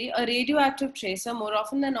surgery, a radioactive tracer, more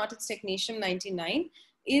often than not it's technetium-99,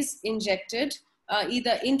 is injected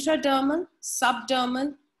either intradermal,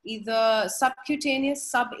 subdermal, either subcutaneous,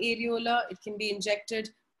 subareolar. It can be injected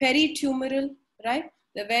peritumoral, right?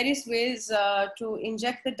 There are various ways to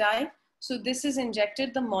inject the dye. So this is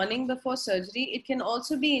injected the morning before surgery. It can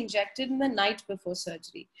also be injected in the night before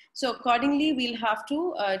surgery. So accordingly, we'll have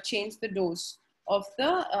to change the dose of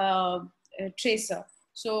the tracer.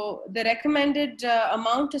 So the recommended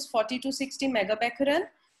amount is 40 to 60 megabecquerel.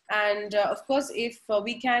 And of course, if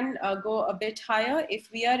we can go a bit higher,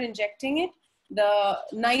 if we are injecting it the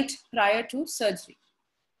night prior to surgery.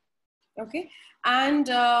 Okay, and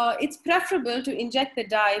it's preferable to inject the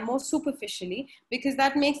dye more superficially because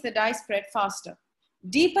that makes the dye spread faster.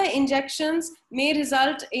 Deeper injections may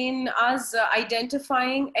result in us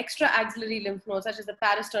identifying extra axillary lymph nodes, such as the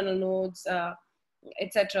parasternal nodes,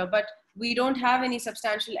 etc. But we don't have any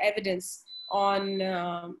substantial evidence on,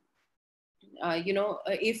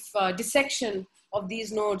 if dissection of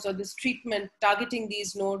these nodes or this treatment targeting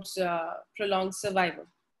these nodes prolongs survival.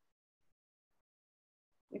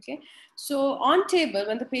 Okay, so on table,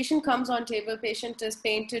 when the patient comes on table, patient is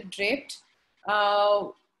painted, draped.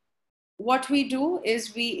 What we do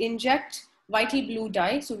is we inject vital blue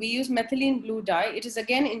dye. So we use methylene blue dye. It is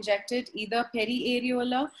again injected either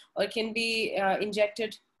periareolar or can be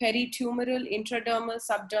injected peritumoral, intradermal,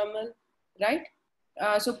 subdermal, right?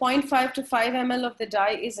 So 0.5 to 5 ml of the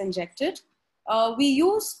dye is injected. We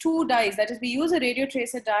use two dyes, that is, we use a radio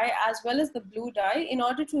tracer dye as well as the blue dye in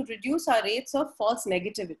order to reduce our rates of false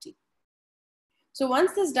negativity. So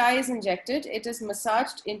once this dye is injected, it is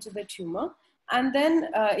massaged into the tumor and then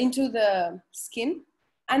into the skin.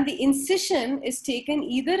 And the incision is taken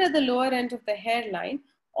either at the lower end of the hairline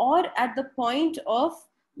or at the point of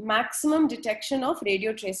maximum detection of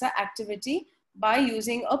radio tracer activity by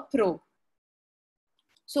using a probe.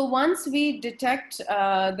 So once we detect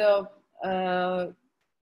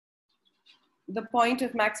the point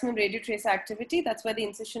of maximum radiotracer activity. That's where the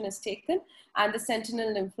incision is taken and the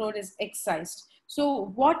sentinel lymph node is excised.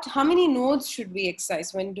 So how many nodes should we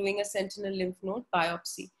excise when doing a sentinel lymph node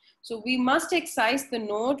biopsy? So we must excise the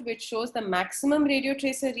node which shows the maximum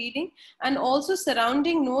radiotracer reading, and also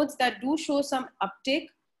surrounding nodes that do show some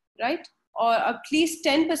uptake, right? Or at least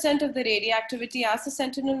 10% of the radioactivity as a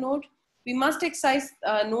sentinel node. We must excise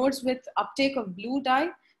nodes with uptake of blue dye,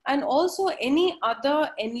 and also any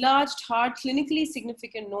other enlarged, hard, clinically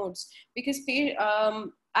significant nodes, because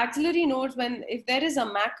axillary nodes, if there is a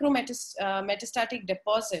metastatic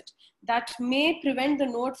deposit, that may prevent the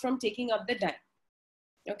node from taking up the dye.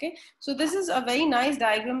 Okay, so this is a very nice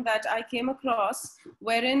diagram that I came across,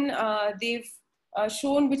 wherein they've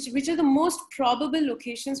shown which are the most probable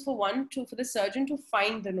locations for the surgeon to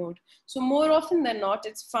find the node. So more often than not,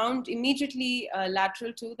 it's found immediately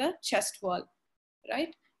lateral to the chest wall,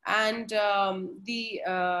 right? And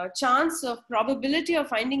the chance of probability of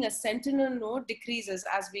finding a sentinel node decreases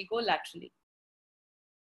as we go laterally.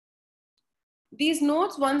 These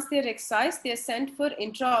nodes, once they're excised, they're sent for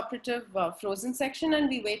intraoperative frozen section, and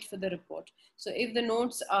we wait for the report. So if the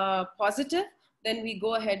nodes are positive, then we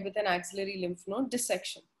go ahead with an axillary lymph node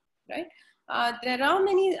dissection, right? There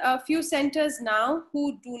are few centers now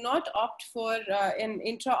who do not opt for an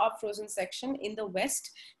intra-op frozen section in the West,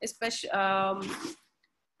 especially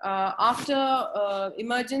after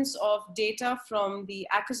emergence of data from the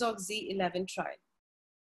ACOSOC Z11 trial.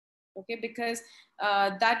 Okay, because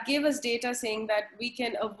that gave us data saying that we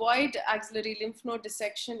can avoid axillary lymph node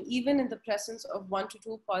dissection even in the presence of 1 to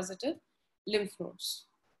 2 positive lymph nodes.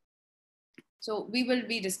 So we will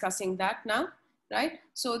be discussing that now, right?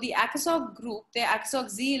 So the ACOSOC group, the ACOSOC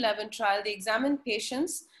Z11 trial, they examined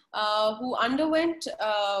patients who underwent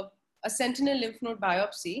a sentinel lymph node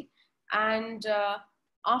biopsy, and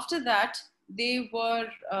after that, they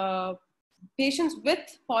were patients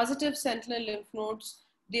with positive sentinel lymph nodes.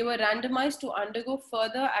 They were randomized to undergo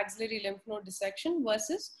further axillary lymph node dissection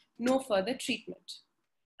versus no further treatment.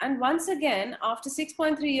 And once again, after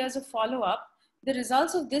 6.3 years of follow-up, the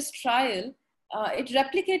results of this trial, it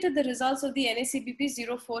replicated the results of the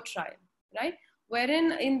NACBP04 trial, right?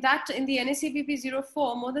 Wherein in the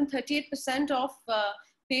NACBP04, more than 38% of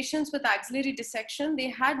patients with axillary dissection, they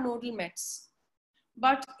had nodal mets.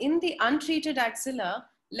 But in the untreated axilla,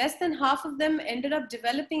 less than half of them ended up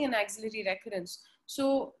developing an axillary recurrence.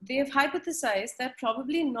 So they've hypothesized that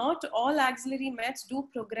probably not all axillary mets do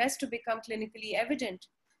progress to become clinically evident.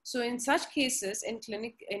 So in such cases, in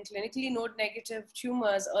clinically node negative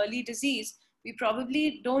tumors, early disease, we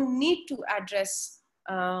probably don't need to address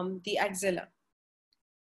the axilla.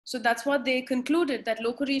 So that's what they concluded, that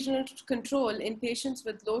locoregional control in patients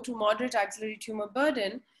with low to moderate axillary tumor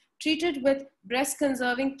burden treated with breast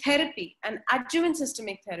conserving therapy and adjuvant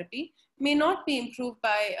systemic therapy may not be improved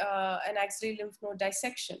by an axillary lymph node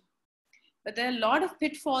dissection. But there are a lot of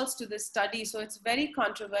pitfalls to this study, so it's very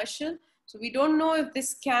controversial. So we don't know if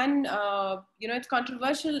this can, it's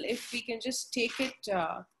controversial if we can just take it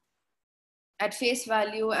at face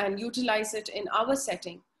value and utilize it in our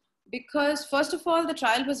setting. Because first of all, the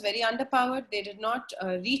trial was very underpowered. They did not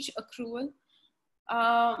reach accrual.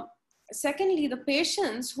 Secondly, the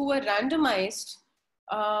patients who were randomized,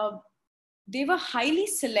 they were highly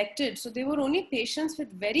selected. So they were only patients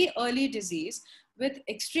with very early disease with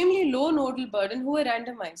extremely low nodal burden who were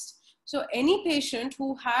randomized. So any patient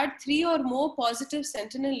who had 3 or more positive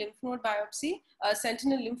sentinel lymph node biopsy,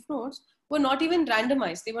 sentinel lymph nodes, were not even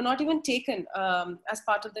randomized. They were not even taken as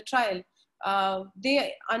part of the trial.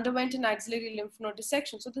 They underwent an axillary lymph node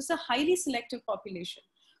dissection. So this is a highly selective population.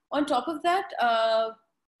 On top of that,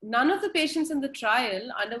 none of the patients in the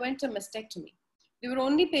trial underwent a mastectomy. There were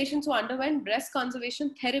only patients who underwent breast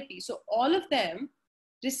conservation therapy. So all of them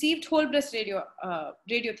received whole breast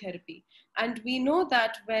radiotherapy. And we know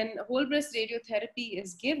that when whole breast radiotherapy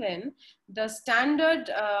is given, the standard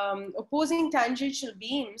opposing tangential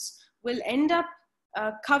beams will end up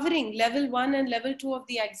covering level 1 and level 2 of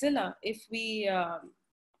the axilla if we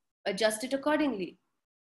adjust it accordingly.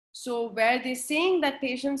 So where they're saying that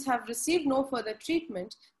patients have received no further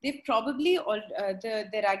treatment, they've probably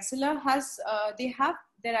their axilla has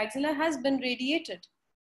been radiated,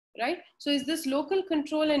 right? So is this local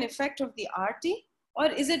control an effect of the RT, or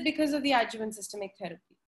is it because of the adjuvant systemic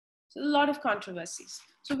therapy? So a lot of controversies.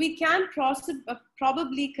 So we can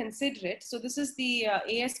probably consider it. So this is the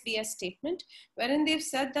ASBS statement, wherein they've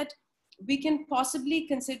said that we can possibly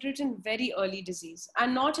consider it in very early disease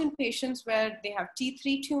and not in patients where they have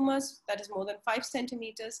T3 tumors, that is more than 5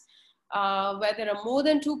 centimeters, where there are more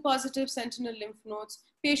than 2 positive sentinel lymph nodes,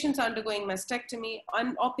 patients undergoing mastectomy,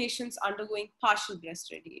 or patients undergoing partial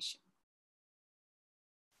breast radiation.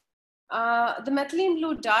 The methylene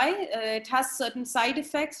blue dye, it has certain side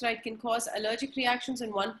effects, right? It can cause allergic reactions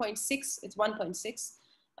in 1.6, it's 1.6.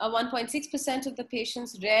 1.6% of the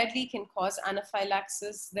patients rarely can cause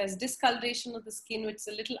anaphylaxis. There's discoloration of the skin, which is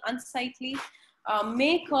a little unsightly,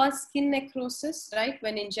 may cause skin necrosis, right,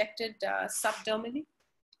 when injected subdermally.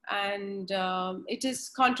 And it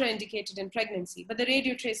is contraindicated in pregnancy. But the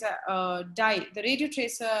radiotracer dye, the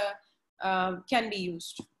radiotracer can be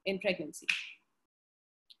used in pregnancy.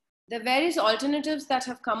 There are various alternatives that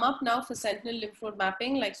have come up now for sentinel lymph node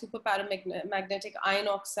mapping, like superparamagnetic iron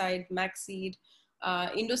oxide, MAXseed,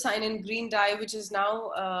 indocyanine green dye, which is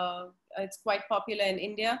now, it's quite popular in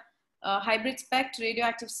India. Hybrid spect,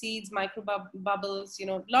 radioactive seeds, microbubbles, you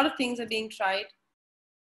know, a lot of things are being tried.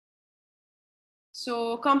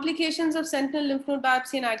 So complications of sentinel lymph node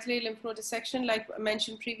biopsy and axillary lymph node dissection, like I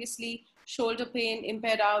mentioned previously, shoulder pain,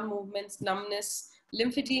 impaired arm movements, numbness,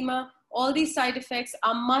 lymphedema, all these side effects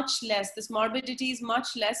are much less. This morbidity is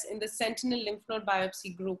much less in the sentinel lymph node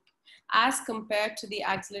biopsy group as compared to the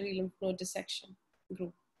axillary lymph node dissection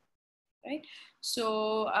group, right?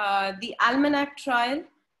 So the Almanac trial,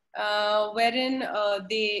 wherein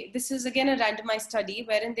this is again a randomized study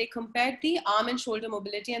wherein they compared the arm and shoulder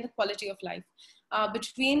mobility and the quality of life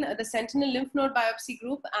between the sentinel lymph node biopsy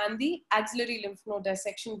group and the axillary lymph node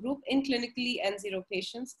dissection group in clinically N0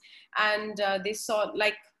 patients. And they saw,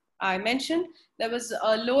 like I mentioned, there was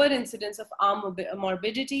a lower incidence of arm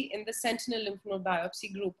morbidity in the sentinel lymph node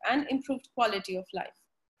biopsy group and improved quality of life.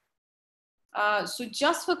 So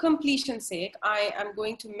just for completion's sake, I am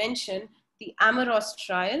going to mention the Amoros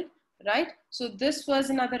trial, right? So this was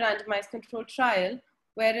another randomized controlled trial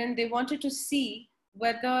wherein they wanted to see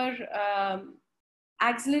whether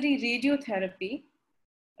axillary radiotherapy,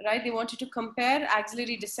 right? They wanted to compare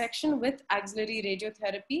axillary dissection with axillary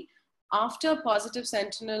radiotherapy after positive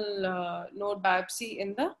sentinel node biopsy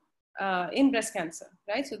in breast cancer,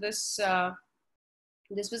 right? So this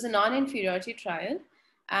was a non-inferiority trial,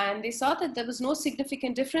 and they saw that there was no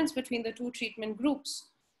significant difference between the two treatment groups.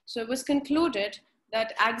 So it was concluded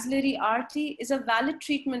that axillary RT is a valid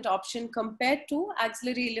treatment option compared to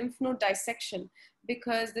axillary lymph node dissection,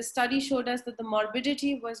 because the study showed us that the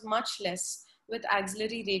morbidity was much less with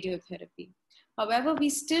axillary radiotherapy. However, we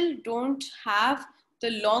still don't have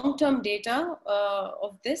the long-term data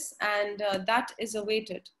of this, and that is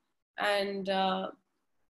awaited. And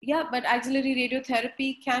yeah, but axillary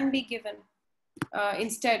radiotherapy can be given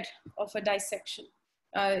instead of a dissection.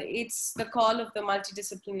 It's the call of the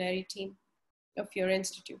multidisciplinary team of your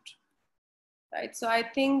institute, right? So I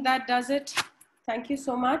think that does it. Thank you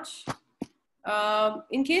so much.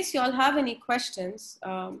 In case y'all have any questions,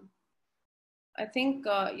 I think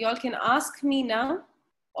y'all can ask me now,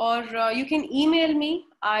 or you can email me.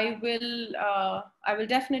 I will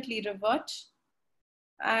definitely revert.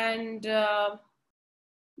 And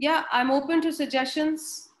yeah, I'm open to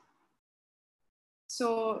suggestions.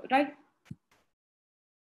 So, right.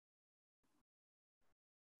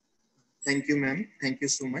 Thank you, ma'am. Thank you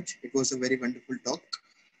so much. It was a very wonderful talk.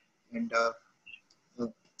 And if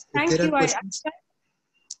Thank there are you. questions,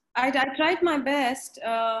 I tried my best.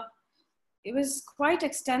 It was quite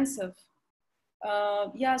extensive.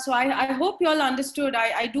 Yeah, so I hope you all understood.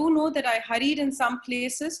 I do know that I hurried in some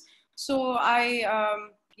places. So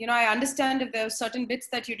you know, I understand if there are certain bits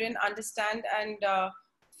that you didn't understand, and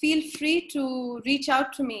feel free to reach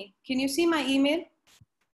out to me. Can you see my email?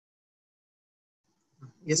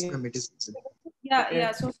 yes, ma'am, it is possible.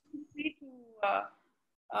 Yeah. So feel free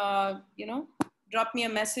to, you know, drop me a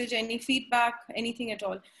message, any feedback, anything at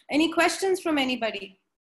all. Any questions from anybody?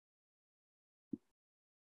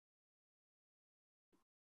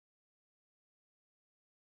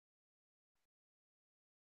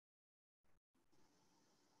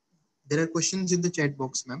 There are questions in the chat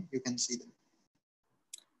box, ma'am. You can see them.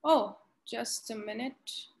 Oh, just a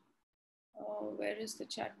minute. Oh, where is the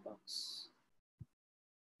chat box?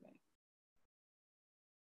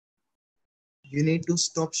 You need to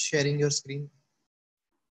stop sharing your screen.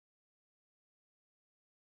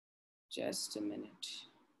 Just a minute.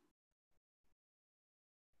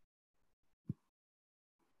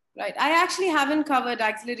 Right, I actually haven't covered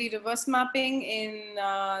axillary reverse mapping in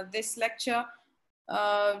this lecture,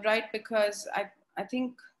 right, because I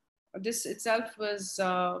think this itself was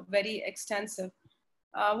very extensive.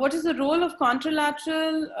 What is the role of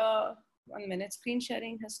contralateral, 1 minute, screen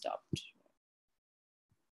sharing has stopped.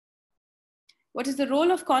 What is the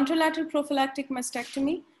role of contralateral prophylactic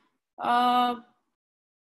mastectomy?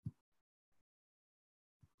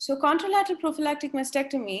 So contralateral prophylactic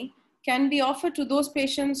mastectomy can be offered to those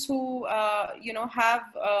patients who, you know, have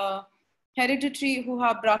hereditary who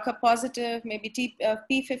have BRCA positive, maybe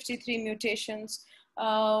P53 mutations,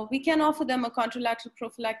 we can offer them a contralateral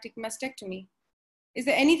prophylactic mastectomy. Is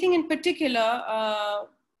there anything in particular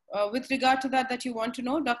with regard to that you want to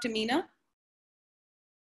know, Dr. Meena?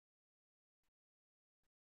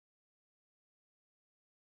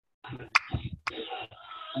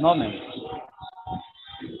 No, ma'am.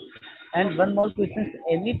 And one more question,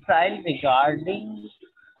 any trial regarding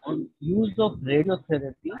use of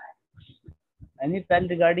radiotherapy? Any trial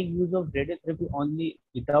regarding use of radiotherapy only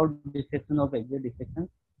without dissection of axillary dissection?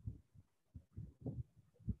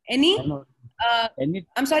 Any? Any?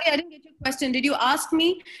 I'm sorry, I didn't get your question. Did you ask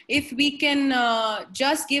me if we can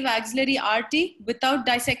just give axillary RT without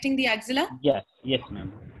dissecting the axilla? Yes, yes,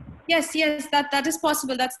 ma'am. Yes, that is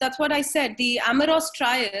possible. That's what I said. The Amaros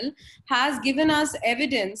trial has given us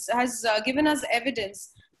evidence, for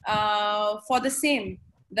the same,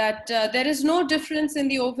 that there is no difference in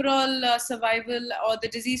the overall survival or the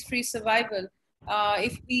disease-free survival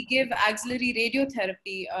if we give axillary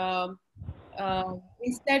radiotherapy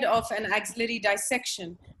instead of an axillary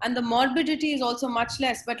dissection, and the morbidity is also much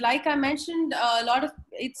less. But like I mentioned, a lot of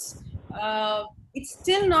it's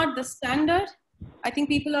still not the standard. I think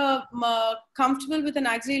people are comfortable with an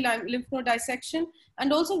axillary lymph node dissection,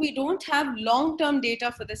 and also we don't have long-term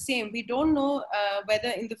data for the same. We don't know whether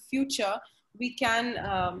in the future we can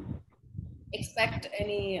expect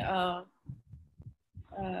any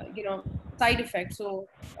side effects. So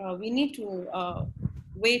we need to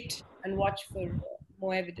wait and watch for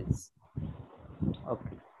more evidence.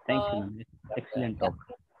 Okay, thank you, ma'am. Excellent talk.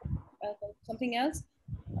 Something else?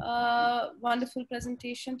 Wonderful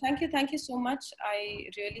presentation. Thank you so much. I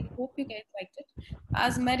really hope you guys liked it.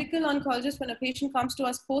 As medical oncologists, when a patient comes to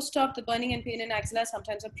us post-op, the burning and pain in axilla is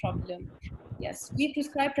sometimes a problem. Yes, we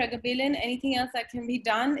prescribe pregabalin. Anything else that can be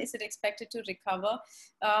done? Is it expected to recover?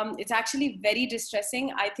 It's actually very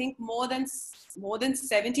distressing. I think more than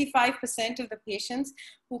 75% of the patients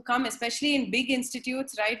who come, especially in big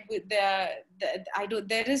institutes, right? With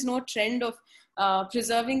there is no trend of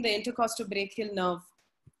preserving the intercostobrachial nerve,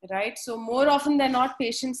 right? So more often than not,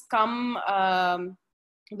 patients come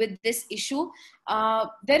with this issue.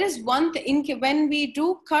 There is one thing, when we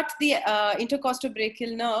do cut the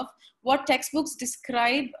intercostobrachial nerve, what textbooks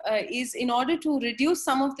describe is, in order to reduce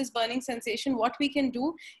some of this burning sensation, what we can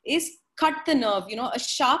do is cut the nerve, a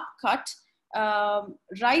sharp cut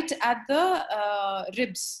right at the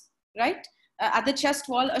ribs, right? At the chest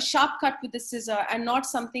wall, a sharp cut with a scissor, and not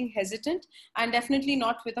something hesitant, and definitely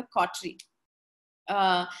not with a cautery.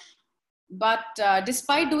 But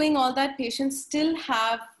despite doing all that, patients still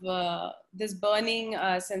have this burning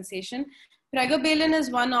sensation. Pregabalin is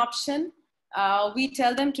one option. We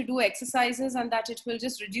tell them to do exercises and that it will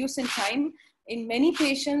just reduce in time. In many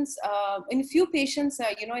patients, in a few patients,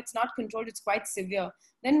 it's not controlled, it's quite severe.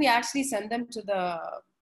 Then we actually send them to the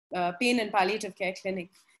pain and palliative care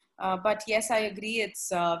clinic. But yes, I agree,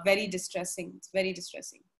 it's very distressing. It's very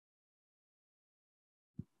distressing.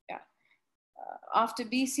 After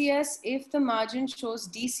BCS, if the margin shows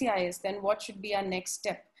DCIS, then what should be our next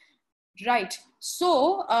step? Right.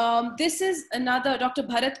 So this is another, Dr.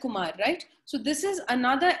 Bharat Kumar, right? So this is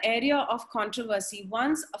another area of controversy.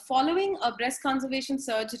 Once following a breast conservation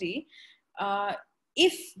surgery,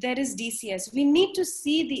 if there is DCS, we need to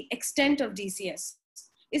see the extent of DCS.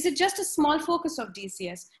 Is it just a small focus of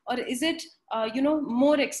DCS, or is it,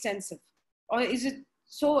 more extensive, or is it?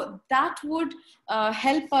 So that would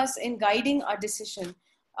help us in guiding our decision.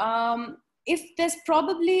 If there's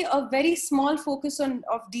probably a very small focus of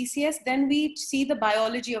DCS, then we see the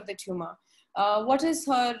biology of the tumor. What is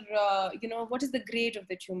her, what is the grade of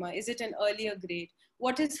the tumor? Is it an earlier grade?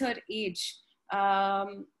 What is her age?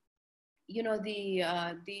 The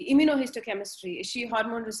immunohistochemistry. Is she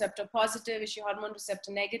hormone receptor positive? Is she hormone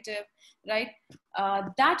receptor negative? Right?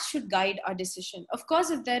 That should guide our decision. Of course,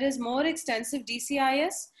 if there is more extensive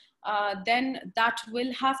DCIS, then that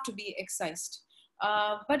will have to be excised.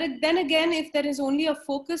 But then again, if there is only a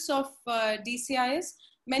focus of DCIS,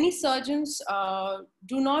 many surgeons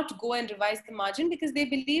do not go and revise the margin because they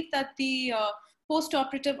believe that the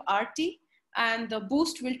post-operative RT and the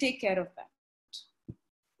boost will take care of that.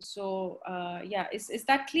 So yeah, is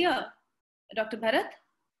that clear, Dr. Bharat?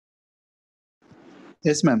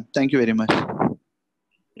 Yes, ma'am. Thank you very much.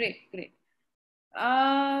 Great.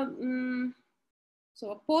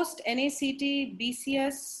 So post-NACT,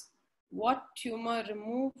 BCS, what tumor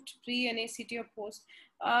removed, pre-NACT or post?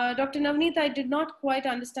 Dr. Navneet, I did not quite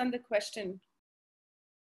understand the question.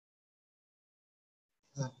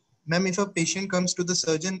 Ma'am, if a patient comes to the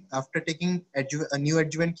surgeon after taking a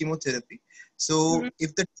neoadjuvant chemotherapy, so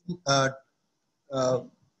if the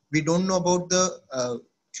we don't know about the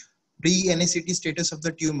pre-NACT status of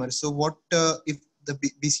the tumor. So what if the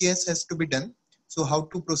BCS has to be done? So how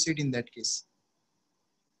to proceed in that case?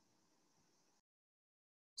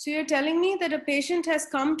 So you're telling me that a patient has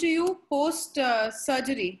come to you post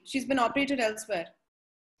surgery. She's been operated elsewhere.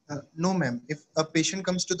 No, ma'am. If a patient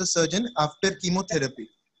comes to the surgeon after chemotherapy,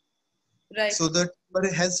 right? So the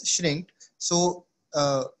tumor has shrunk. So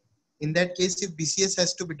in that case, if BCS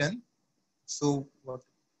has to be done, so what?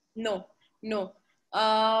 No, no.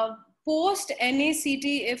 Post NACT,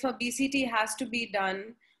 if a BCT has to be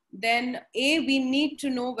done, then we need to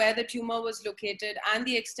know where the tumor was located and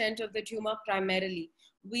the extent of the tumor primarily.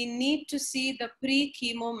 We need to see the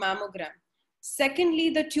pre-chemo mammogram. Secondly,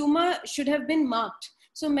 the tumor should have been marked.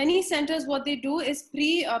 So many centers, what they do is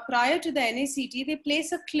prior to the NACT, they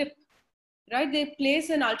place a clip, right? They place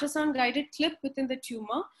an ultrasound guided clip within the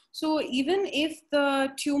tumor. So even if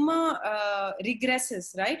the tumor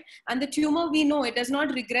regresses, right? And the tumor, we know it does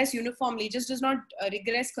not regress uniformly, just does not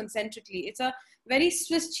regress concentrically. It's a very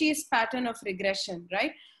Swiss cheese pattern of regression,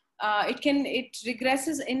 right? It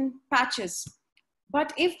regresses in patches.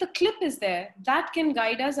 But if the clip is there, that can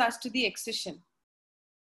guide us as to the excision.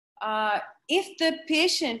 If the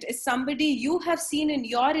patient is somebody you have seen in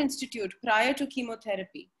your institute prior to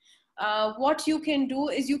chemotherapy, what you can do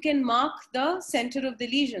is you can mark the center of the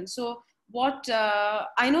lesion. So what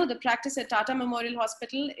I know the practice at Tata Memorial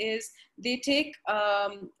Hospital is they take,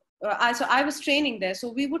 so I was training there.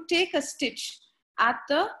 So we would take a stitch at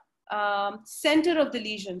the center of the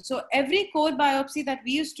lesion. So every core biopsy that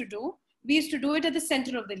we used to do it at the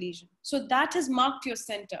center of the lesion. So that has marked your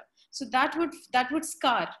center. So that would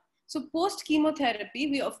scar. So post chemotherapy,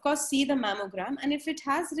 we of course see the mammogram, and if it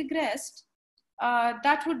has regressed,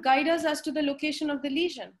 that would guide us as to the location of the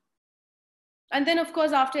lesion. And then of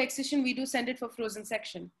course, after excision, we do send it for frozen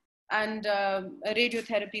section, and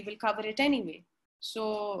radiotherapy will cover it anyway.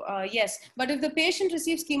 So yes, but if the patient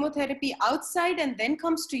receives chemotherapy outside and then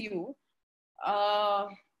comes to you,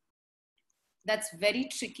 that's very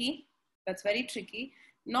tricky. That's very tricky.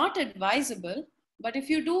 Not advisable. But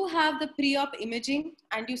if you do have the pre-op imaging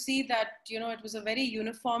and you see that, it was a very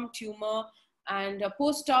uniform tumor, and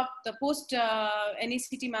post-op, the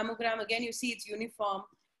post-NACT mammogram, again, you see it's uniform.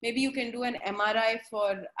 Maybe you can do an MRI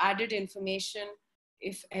for added information.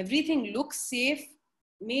 If everything looks safe,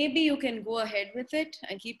 maybe you can go ahead with it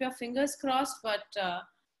and keep your fingers crossed, but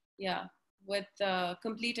yeah, with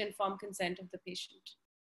complete informed consent of the patient.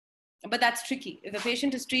 But that's tricky. If the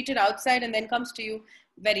patient is treated outside and then comes to you,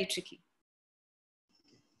 very tricky.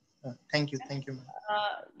 Thank you. Thank you, ma'am.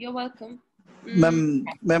 You're welcome. Ma'am,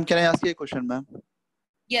 can I ask you a question, ma'am?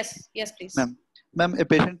 Yes, please. Ma'am, a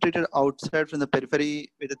patient treated outside from the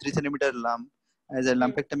periphery with a 3 centimeter lump, as a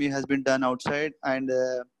lumpectomy has been done outside, and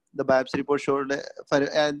the biopsy report showed,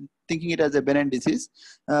 thinking it as a benign disease,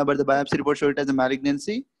 but the biopsy report showed it as a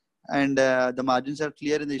malignancy, and the margins are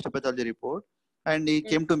clear in the histopathology report. And he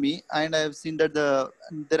came to me, and I have seen that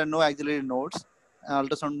there are no axillary nodes.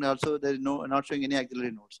 Ultrasound also, there is not showing any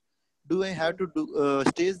axillary nodes. Do I have to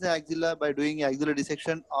stage the axilla by doing axillary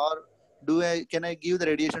dissection, or can I give the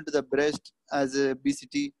radiation to the breast as a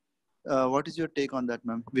BCT? What is your take on that,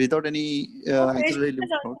 ma'am? Without any axillary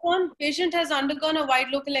lymph node. Patient has undergone a wide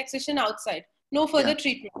local excision outside. No further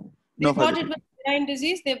treatment. They thought it was a benign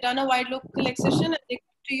disease. They've done a wide local excision and they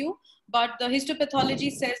come to you, but the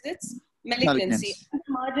histopathology says it's malignancy. And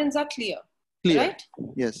the margins are clear. Right?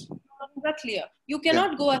 Yes. Margins are clear. You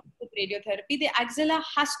cannot go ahead with radiotherapy. The axilla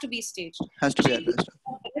has to be staged. Has to be addressed.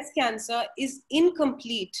 Breast cancer is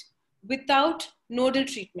incomplete without nodal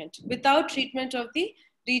treatment, without treatment of the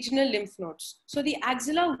regional lymph nodes. So the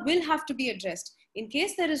axilla will have to be addressed. In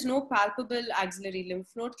case there is no palpable axillary lymph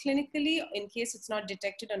node clinically, in case it's not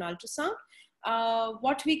detected on ultrasound,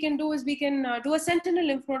 what we can do is we can do a sentinel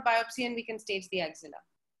lymph node biopsy and we can stage the axilla.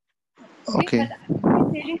 Okay. But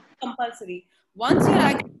staging is compulsory. Once your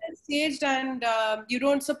axilla is staged and you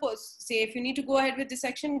don't say if you need to go ahead with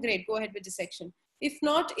dissection, great, go ahead with dissection. If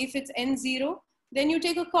not, if it's N0, then you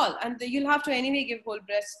take a call and you'll have to anyway give whole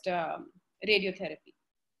breast radiotherapy.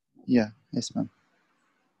 Yeah, yes, ma'am.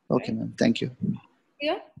 Okay, ma'am. Thank you.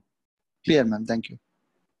 Clear? Clear, ma'am. Thank you.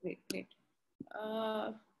 Great.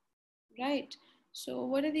 Right. So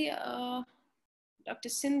what are the, Dr.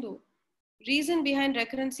 Sindhu, reason behind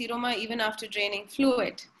recurrent seroma even after draining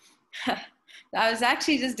fluid? I was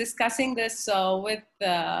actually just discussing this with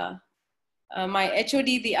my HOD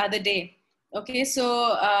the other day. Okay,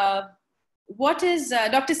 so what is,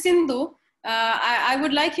 Dr. Sindhu, I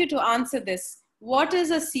would like you to answer this. What is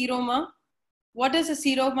a seroma? What does a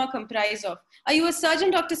seroma comprise of? Are you a surgeon,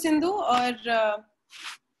 Dr. Sindhu, or?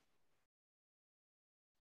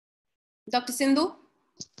 Dr. Sindhu?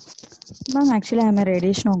 Ma'am, actually, I'm a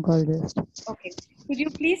radiation oncologist. Okay. Could you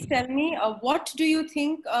please tell me what do you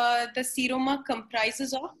think the seroma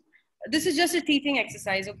comprises of? This is just a teaching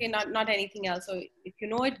exercise, okay? Not anything else. So if you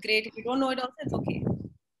know it, great. If you don't know it also, it's okay.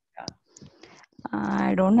 Yeah.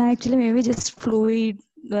 I don't know, actually, maybe just fluid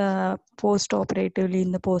post-operatively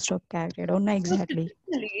in the post-op cavity. I don't know exactly.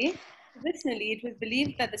 Traditionally, it was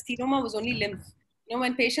believed that the seroma was only lymph. You know,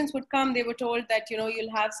 when patients would come, they were told that, you know,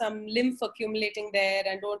 you'll have some lymph accumulating there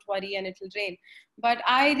and don't worry and it will drain. But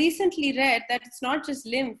I recently read that it's not just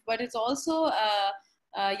lymph, but it's also,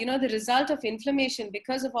 you know, the result of inflammation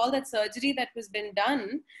because of all that surgery that was been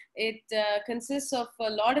done. It consists of a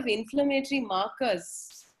lot of inflammatory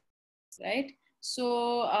markers, right?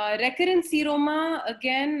 So recurrent seroma,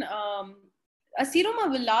 again, a seroma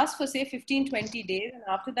will last for say 15, 20 days. And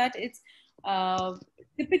after that, it's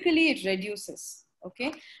typically it reduces.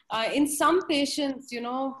 Okay. In some patients, you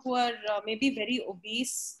know, who are maybe very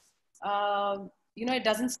obese, you know, it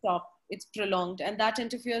doesn't stop. It's prolonged and that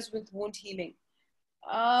interferes with wound healing.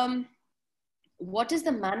 What is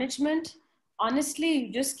the management? Honestly,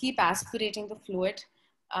 you just keep aspirating the fluid.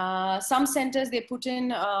 Some centers, they put in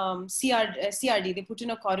CRD, they put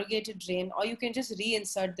in a corrugated drain, or you can just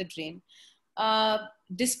reinsert the drain.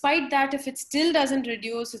 Despite that, if it still doesn't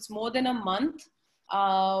reduce, it's more than a month,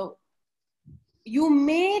 you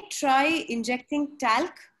may try injecting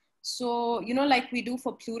talc. So, you know, like we do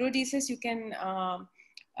for pleurodesis, you can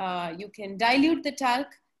dilute the talc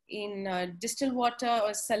in distilled water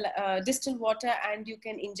or distilled water, and you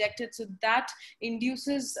can inject it. So that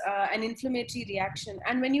induces an inflammatory reaction.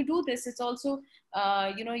 And when you do this, it's also,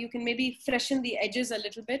 you know, you can maybe freshen the edges a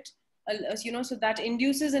little bit, you know, so that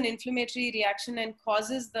induces an inflammatory reaction and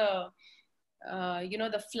causes the, you know,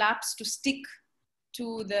 the flaps to stick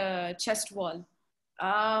to the chest wall.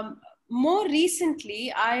 More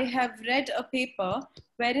recently, I have read a paper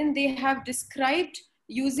wherein they have described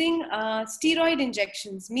using steroid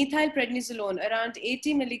injections, methylprednisolone, around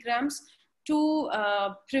 80 milligrams to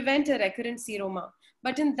prevent a recurrent seroma.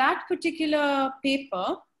 But in that particular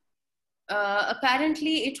paper,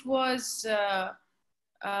 apparently it was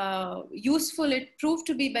useful. It proved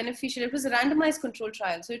to be beneficial. It was a randomized control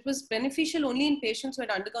trial. So it was beneficial only in patients who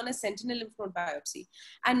had undergone a sentinel lymph node biopsy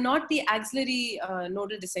and not the axillary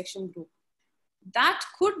nodal dissection group. That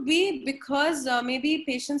could be because maybe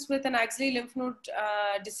patients with an axillary lymph node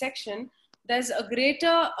dissection, there's a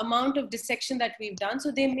greater amount of dissection that we've done.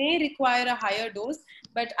 So they may require a higher dose,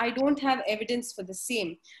 but I don't have evidence for the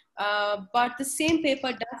same. But the same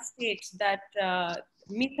paper does state that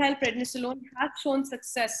methylprednisolone has shown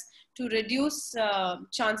success to reduce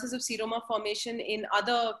chances of seroma formation in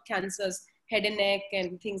other cancers, head and neck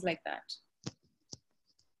and things like that.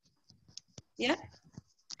 Yeah?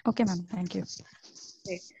 Okay, ma'am. Thank you.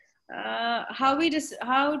 Okay. How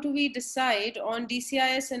do we decide on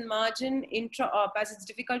DCIS and margin intra-op, as it's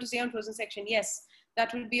difficult to say on frozen section? Yes,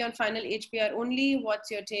 that will be on final HPR only. What's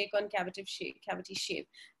your take on cavity shape?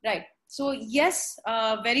 Right. So yes,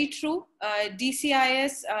 very true.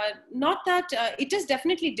 DCIS, not that it is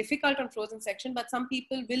definitely difficult on frozen section, but some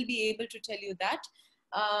people will be able to tell you that.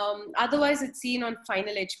 Otherwise, it's seen on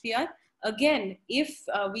final HPR. Again, if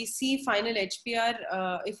we see final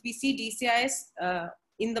HPR, if we see DCIS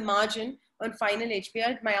in the margin on final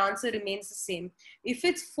HPR, my answer remains the same. If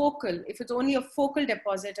it's focal, if it's only a focal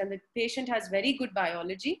deposit and the patient has very good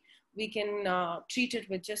biology, we can treat it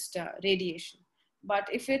with just radiation. But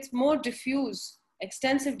if it's more diffuse,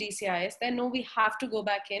 extensive DCIS, then no, we have to go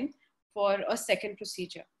back in for a second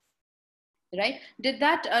procedure. Right? Did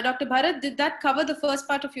that, Dr. Bharat, did that cover the first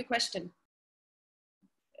part of your question?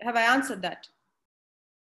 Have I answered that?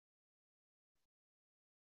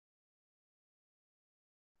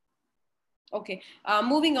 Okay,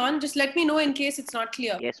 moving on, just let me know in case it's not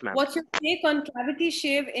clear. Yes, ma'am. What's your take on cavity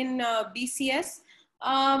shave in BCS?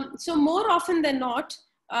 So more often than not,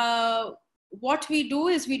 what we do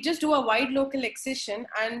is we just do a wide local excision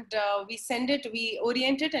and we send it, we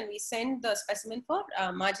orient it and we send the specimen for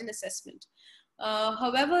margin assessment.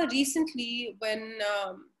 However, recently when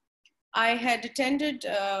I had attended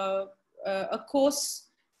a course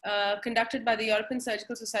conducted by the European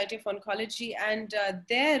Surgical Society of Oncology, and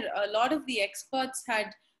there a lot of the experts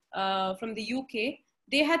had from the UK,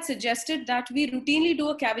 they had suggested that we routinely do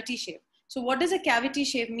a cavity shave. So what does a cavity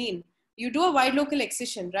shave mean? You do a wide local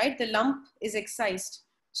excision, right? The lump is excised.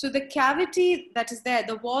 So the cavity that is there,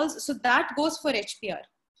 the walls, so that goes for HPR.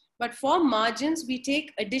 But for margins, we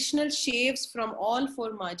take additional shaves from all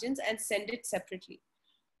 4 margins and send it separately.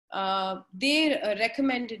 They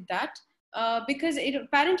recommended that because it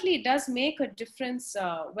apparently does make a difference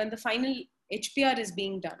when the final HPR is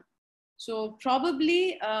being done. So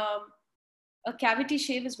probably a cavity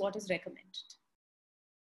shave is what is recommended.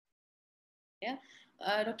 Yeah,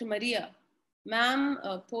 Dr. Maria, ma'am,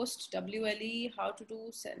 post WLE, how to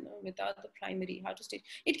do without the primary, how to stage.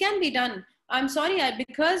 It can be done. I'm sorry,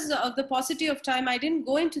 because of the paucity of time, I didn't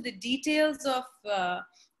go into the details of,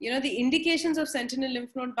 the indications of sentinel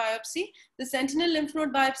lymph node biopsy. The sentinel lymph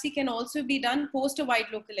node biopsy can also be done post a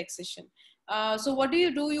wide local excision. So what do?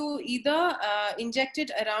 You either inject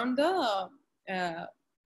it around the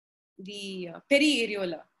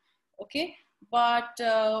periareola, okay? But,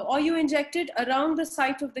 or you inject it around the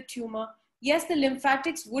site of the tumor. Yes, the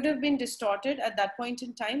lymphatics would have been distorted at that point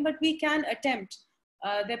in time, but we can attempt.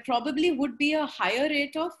 There probably would be a higher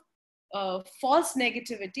rate of false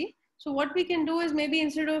negativity. So what we can do is maybe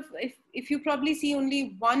instead of, if you probably see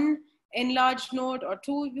only one enlarged node or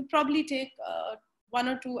two, you probably take one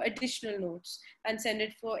or two additional nodes and send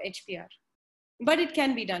it for HPR. But it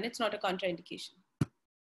can be done. It's not a contraindication.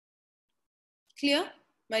 Clear,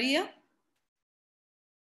 Maria?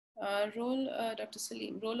 Dr.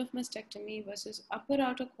 Salim, role of mastectomy versus upper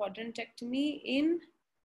outer quadrantectomy in,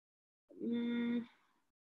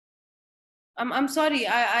 I'm sorry,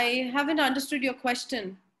 I haven't understood your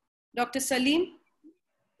question. Dr. Salim?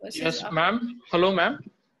 Yes, ma'am. Hello, ma'am.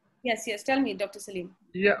 Yes, tell me, Dr. Salim.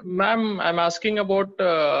 Yeah, ma'am, I'm asking about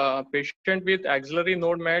patient with axillary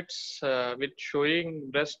node mets with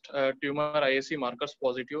showing breast tumor IAC markers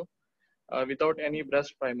positive without any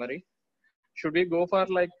breast primary. Should we go for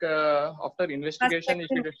like after investigation?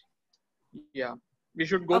 Yeah, we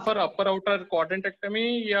should go for upper outer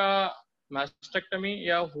quadrantectomy, yeah, mastectomy,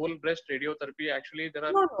 yeah, whole breast radiotherapy. Actually, there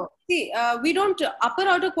are no. See, we don't. Upper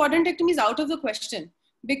outer quadrantectomy is out of the question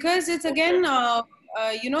because it's again,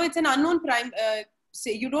 it's an unknown prime.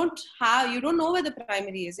 Say you don't know where the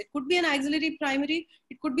primary is. It could be an axillary primary.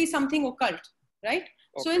 It could be something occult, right?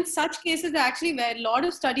 Okay. So in such cases, actually, where a lot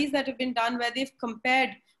of studies that have been done where they've compared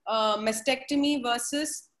mastectomy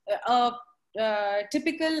versus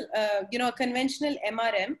typical, conventional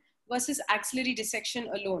MRM versus axillary dissection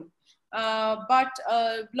alone. But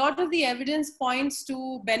a lot of the evidence points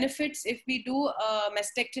to benefits if we do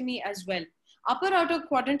mastectomy as well. Upper outer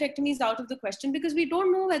quadrantectomy is out of the question because we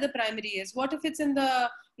don't know where the primary is. What if it's in the,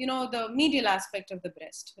 the medial aspect of the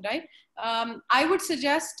breast, right? I would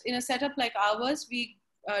suggest in a setup like ours, we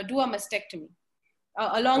do a mastectomy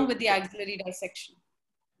along with the axillary dissection.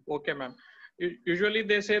 Okay, ma'am. Usually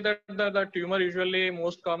they say that the tumor usually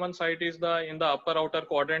most common site is in the upper outer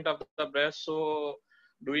quadrant of the breast. So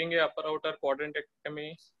doing a upper outer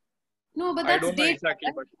quadrantectomy. No, but that's data.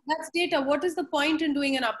 Exactly, that's data. What is the point in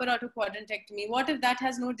doing an upper outer quadrantectomy? What if that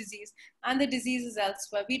has no disease and the disease is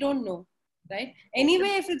elsewhere? We don't know, right? Anyway,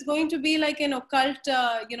 if it's going to be like an occult,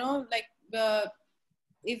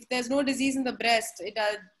 if there's no disease in the breast,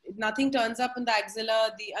 nothing turns up in the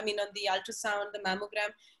axilla, on the ultrasound, the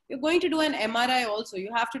mammogram, you're going to do an MRI also.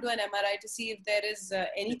 You have to do an MRI to see if there is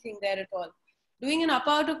anything there at all. Doing an upper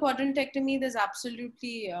outer quadrantectomy, there's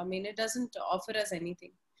absolutely, it doesn't offer us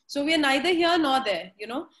anything. So we are neither here nor there,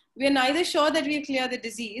 we are neither sure that we clear the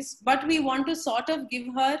disease, but we want to sort of give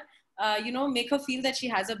her, make her feel that she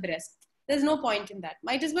has a breast. There's no point in that.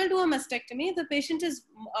 Might as well do a mastectomy. If the patient is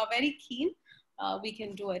very keen, we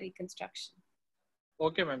can do a reconstruction.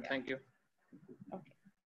 Okay, ma'am. Thank you.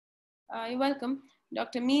 Okay. You're welcome.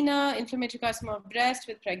 Dr. Meena, inflammatory carcinoma of breast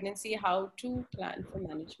with pregnancy, how to plan for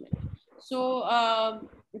management. So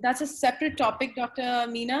that's a separate topic, Dr.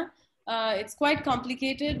 Meena. It's quite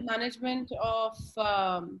complicated, management of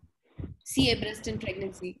CA breast in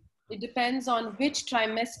pregnancy. It depends on which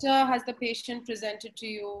trimester has the patient presented to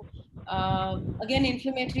you. Again,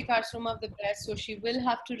 inflammatory carcinoma of the breast, so she will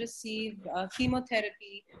have to receive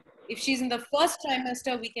chemotherapy. If she's in the first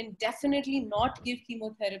trimester, we can definitely not give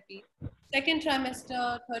chemotherapy. Second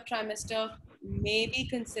trimester, third trimester may be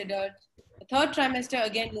considered. The third trimester,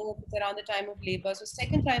 again, no, it's around the time of labor. So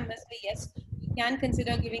second trimester, yes, we can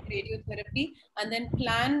consider giving radiotherapy and then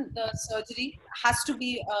plan the surgery. Has to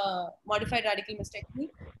be modified radical mastectomy.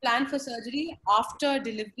 Plan for surgery after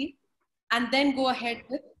delivery and then go ahead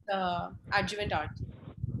with adjuvant RT,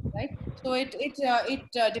 right? So it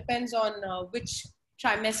depends on which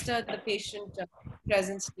trimester the patient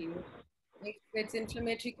presents to you. If it's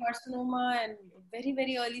inflammatory carcinoma and very,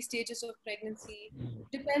 very early stages of pregnancy,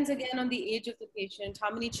 depends again on the age of the patient. How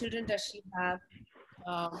many children does she have?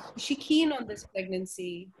 Is she keen on this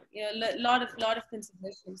pregnancy? Lot of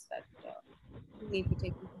considerations that you need to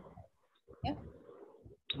take into account.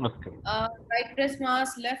 Yeah. Okay. Right breast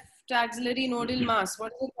mass, left axillary nodal mass.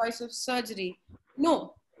 What is the choice of surgery?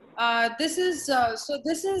 No. This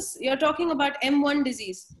is you're talking about M1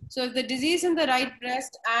 disease. So if the disease in the right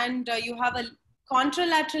breast and you have a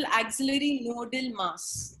contralateral axillary nodal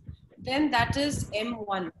mass, then that is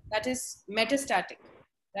M1. That is metastatic,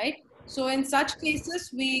 right? So in such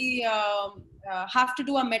cases, we have to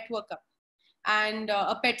do a MET workup and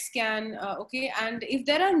a PET scan. Okay, and if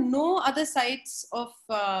there are no other sites of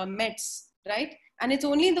METs, right, and it's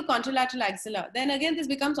only in the contralateral axilla, then again this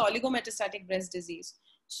becomes oligometastatic breast disease.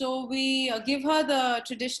 So we give her the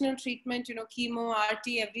traditional treatment, you know, chemo,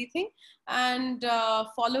 RT, everything, and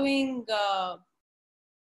following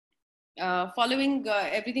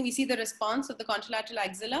everything, we see the response of the contralateral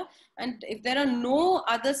axilla. And if there are no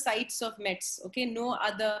other sites of METs, okay,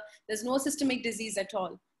 there's no systemic disease at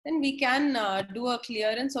all, then we can do a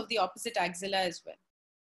clearance of the opposite axilla as well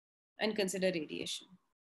and consider radiation.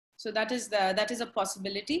 So that is a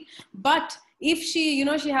possibility. But if she, you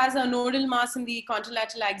know, she has a nodal mass in the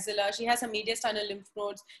contralateral axilla, she has a mediastinal lymph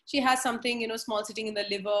nodes, she has something, you know, small sitting in the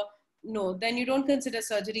liver, no, then you don't consider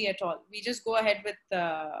surgery at all. We just go ahead with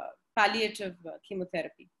palliative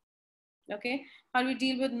chemotherapy. Okay, how do we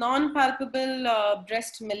deal with non-palpable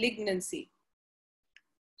breast malignancy?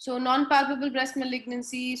 So non-palpable breast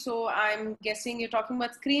malignancy, so I'm guessing you're talking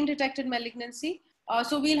about screen-detected malignancy.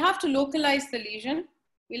 So we'll have to localize the lesion.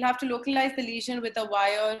 We'll have to localize the lesion with a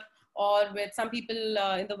wire, or with some people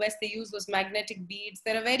in the West, they use those magnetic beads.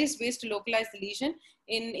 There are various ways to localize the lesion.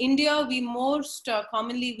 In India, we most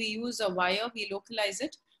commonly, we use a wire, we localize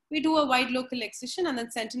it. We do a wide local excision and then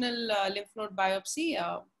sentinel lymph node biopsy,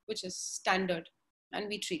 which is standard, and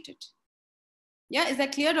we treat it. Yeah, is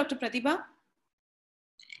that clear, Dr. Pratibha?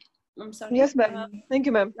 I'm sorry. Yes, ma'am. Thank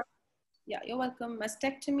you, ma'am. Yeah, you're welcome.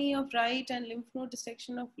 Mastectomy of right and lymph node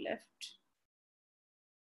dissection of left.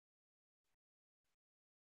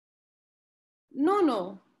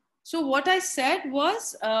 No. So what I said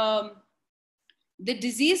was the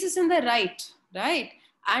disease is in the right,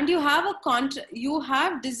 and you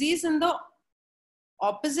have disease in the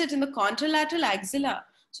opposite, in the contralateral axilla.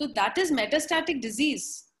 So that is metastatic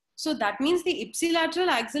disease. So that means the ipsilateral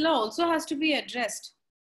axilla also has to be addressed.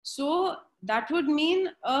 So that would mean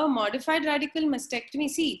a modified radical mastectomy.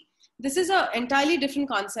 See, this is an entirely different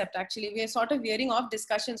concept, actually. We are sort of veering off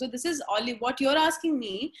discussion. So this is what you're asking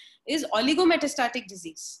me is oligometastatic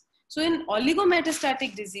disease. So in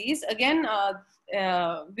oligometastatic disease, again, we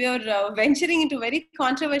are venturing into very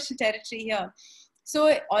controversial territory here.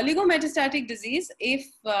 So oligometastatic disease, if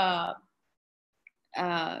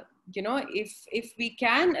you know, if we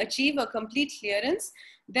can achieve a complete clearance,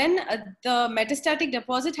 then the metastatic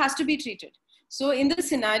deposit has to be treated. So in the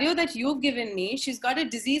scenario that you've given me, she's got a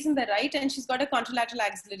disease in the right and she's got a contralateral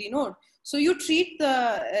axillary node. So you treat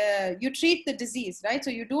the disease, right?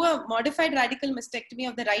 So you do a modified radical mastectomy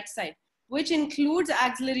of the right side, which includes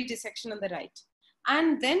axillary dissection on the right.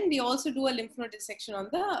 And then we also do a lymph node dissection on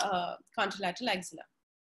the contralateral axilla.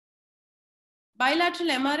 Bilateral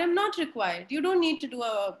MRM not required. You don't need to do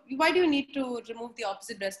why do you need to remove the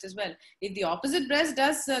opposite breast as well? If the opposite breast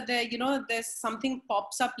does, there's something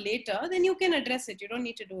pops up later, then you can address it. You don't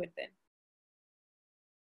need to do it then.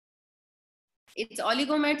 It's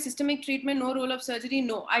oligomet, systemic treatment, no role of surgery.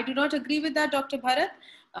 No, I do not agree with that, Dr. Bharat.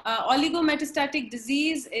 Oligometastatic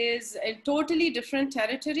disease is a totally different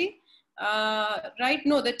territory, right?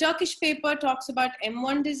 No, the Turkish paper talks about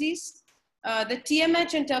M1 disease. The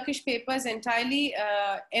TMH and Turkish paper is entirely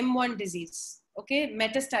M1 disease, okay,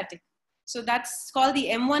 metastatic. So that's called the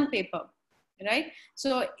M1 paper, right?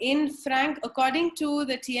 So in frank, according to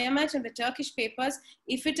the TMH and the Turkish papers,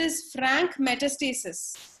 if it is frank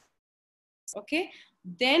metastasis, okay,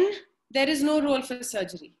 then there is no role for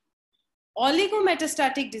surgery.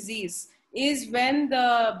 Oligometastatic disease is when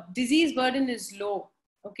the disease burden is low,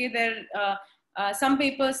 okay, there some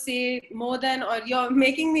papers say more than, or you're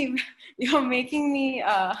making me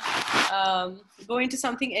go into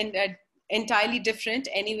something entirely different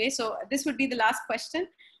anyway. So this would be the last question,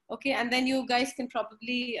 okay, and then you guys can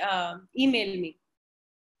probably email me.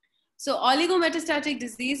 So oligometastatic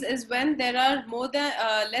disease is when there are more than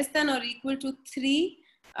less than or equal to 3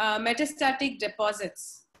 metastatic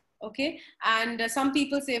deposits. Okay, and some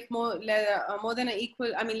people say if more than or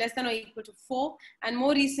equal, I mean less than or equal to 4, and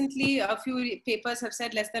more recently a few papers have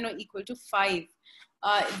said less than or equal to 5.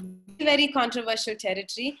 Very controversial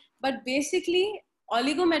territory, but basically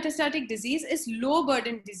oligometastatic disease is low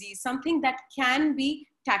burden disease, something that can be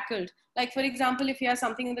tackled. Like for example, if you have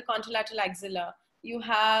something in the contralateral axilla, you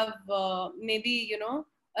have maybe, you know,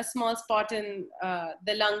 a small spot in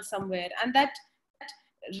the lung somewhere, and that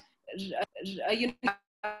you know,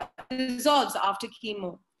 resolves after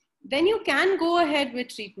chemo. then you can go ahead with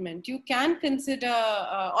treatment. You can consider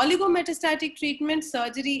oligometastatic treatment.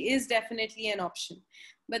 Surgery is definitely an option,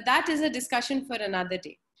 but that is a discussion for another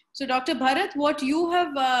day. So Dr. Bharat, what you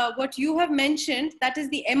have mentioned, that is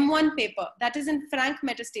the M1 paper. That is in frank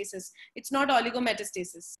metastasis. It's not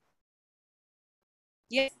oligometastasis.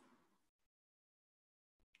 Yes.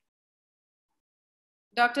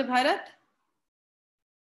 Dr. Bharat?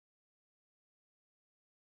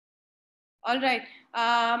 All right.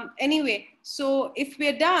 Anyway, so if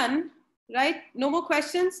we're done, right? No more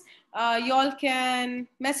questions. Y'all can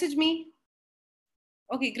message me.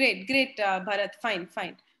 Okay, great, Bharat. Fine,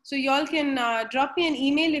 fine. So y'all can drop me an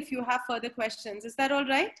email if you have further questions. Is that all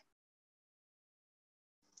right?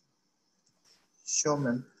 Sure,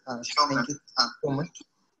 ma'am. Thank you so much.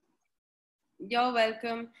 You're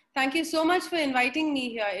welcome. Thank you so much for inviting me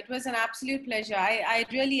here. It was an absolute pleasure. I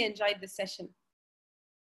really enjoyed this session.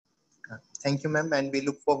 Thank you, ma'am, and we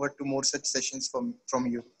look forward to more such sessions from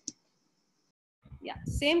you. Yeah,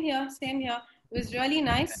 same here, same here. It was really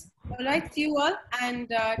nice. All right, see you all,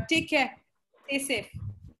 and take care. Stay safe.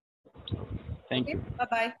 Thank you.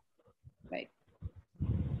 Bye-bye.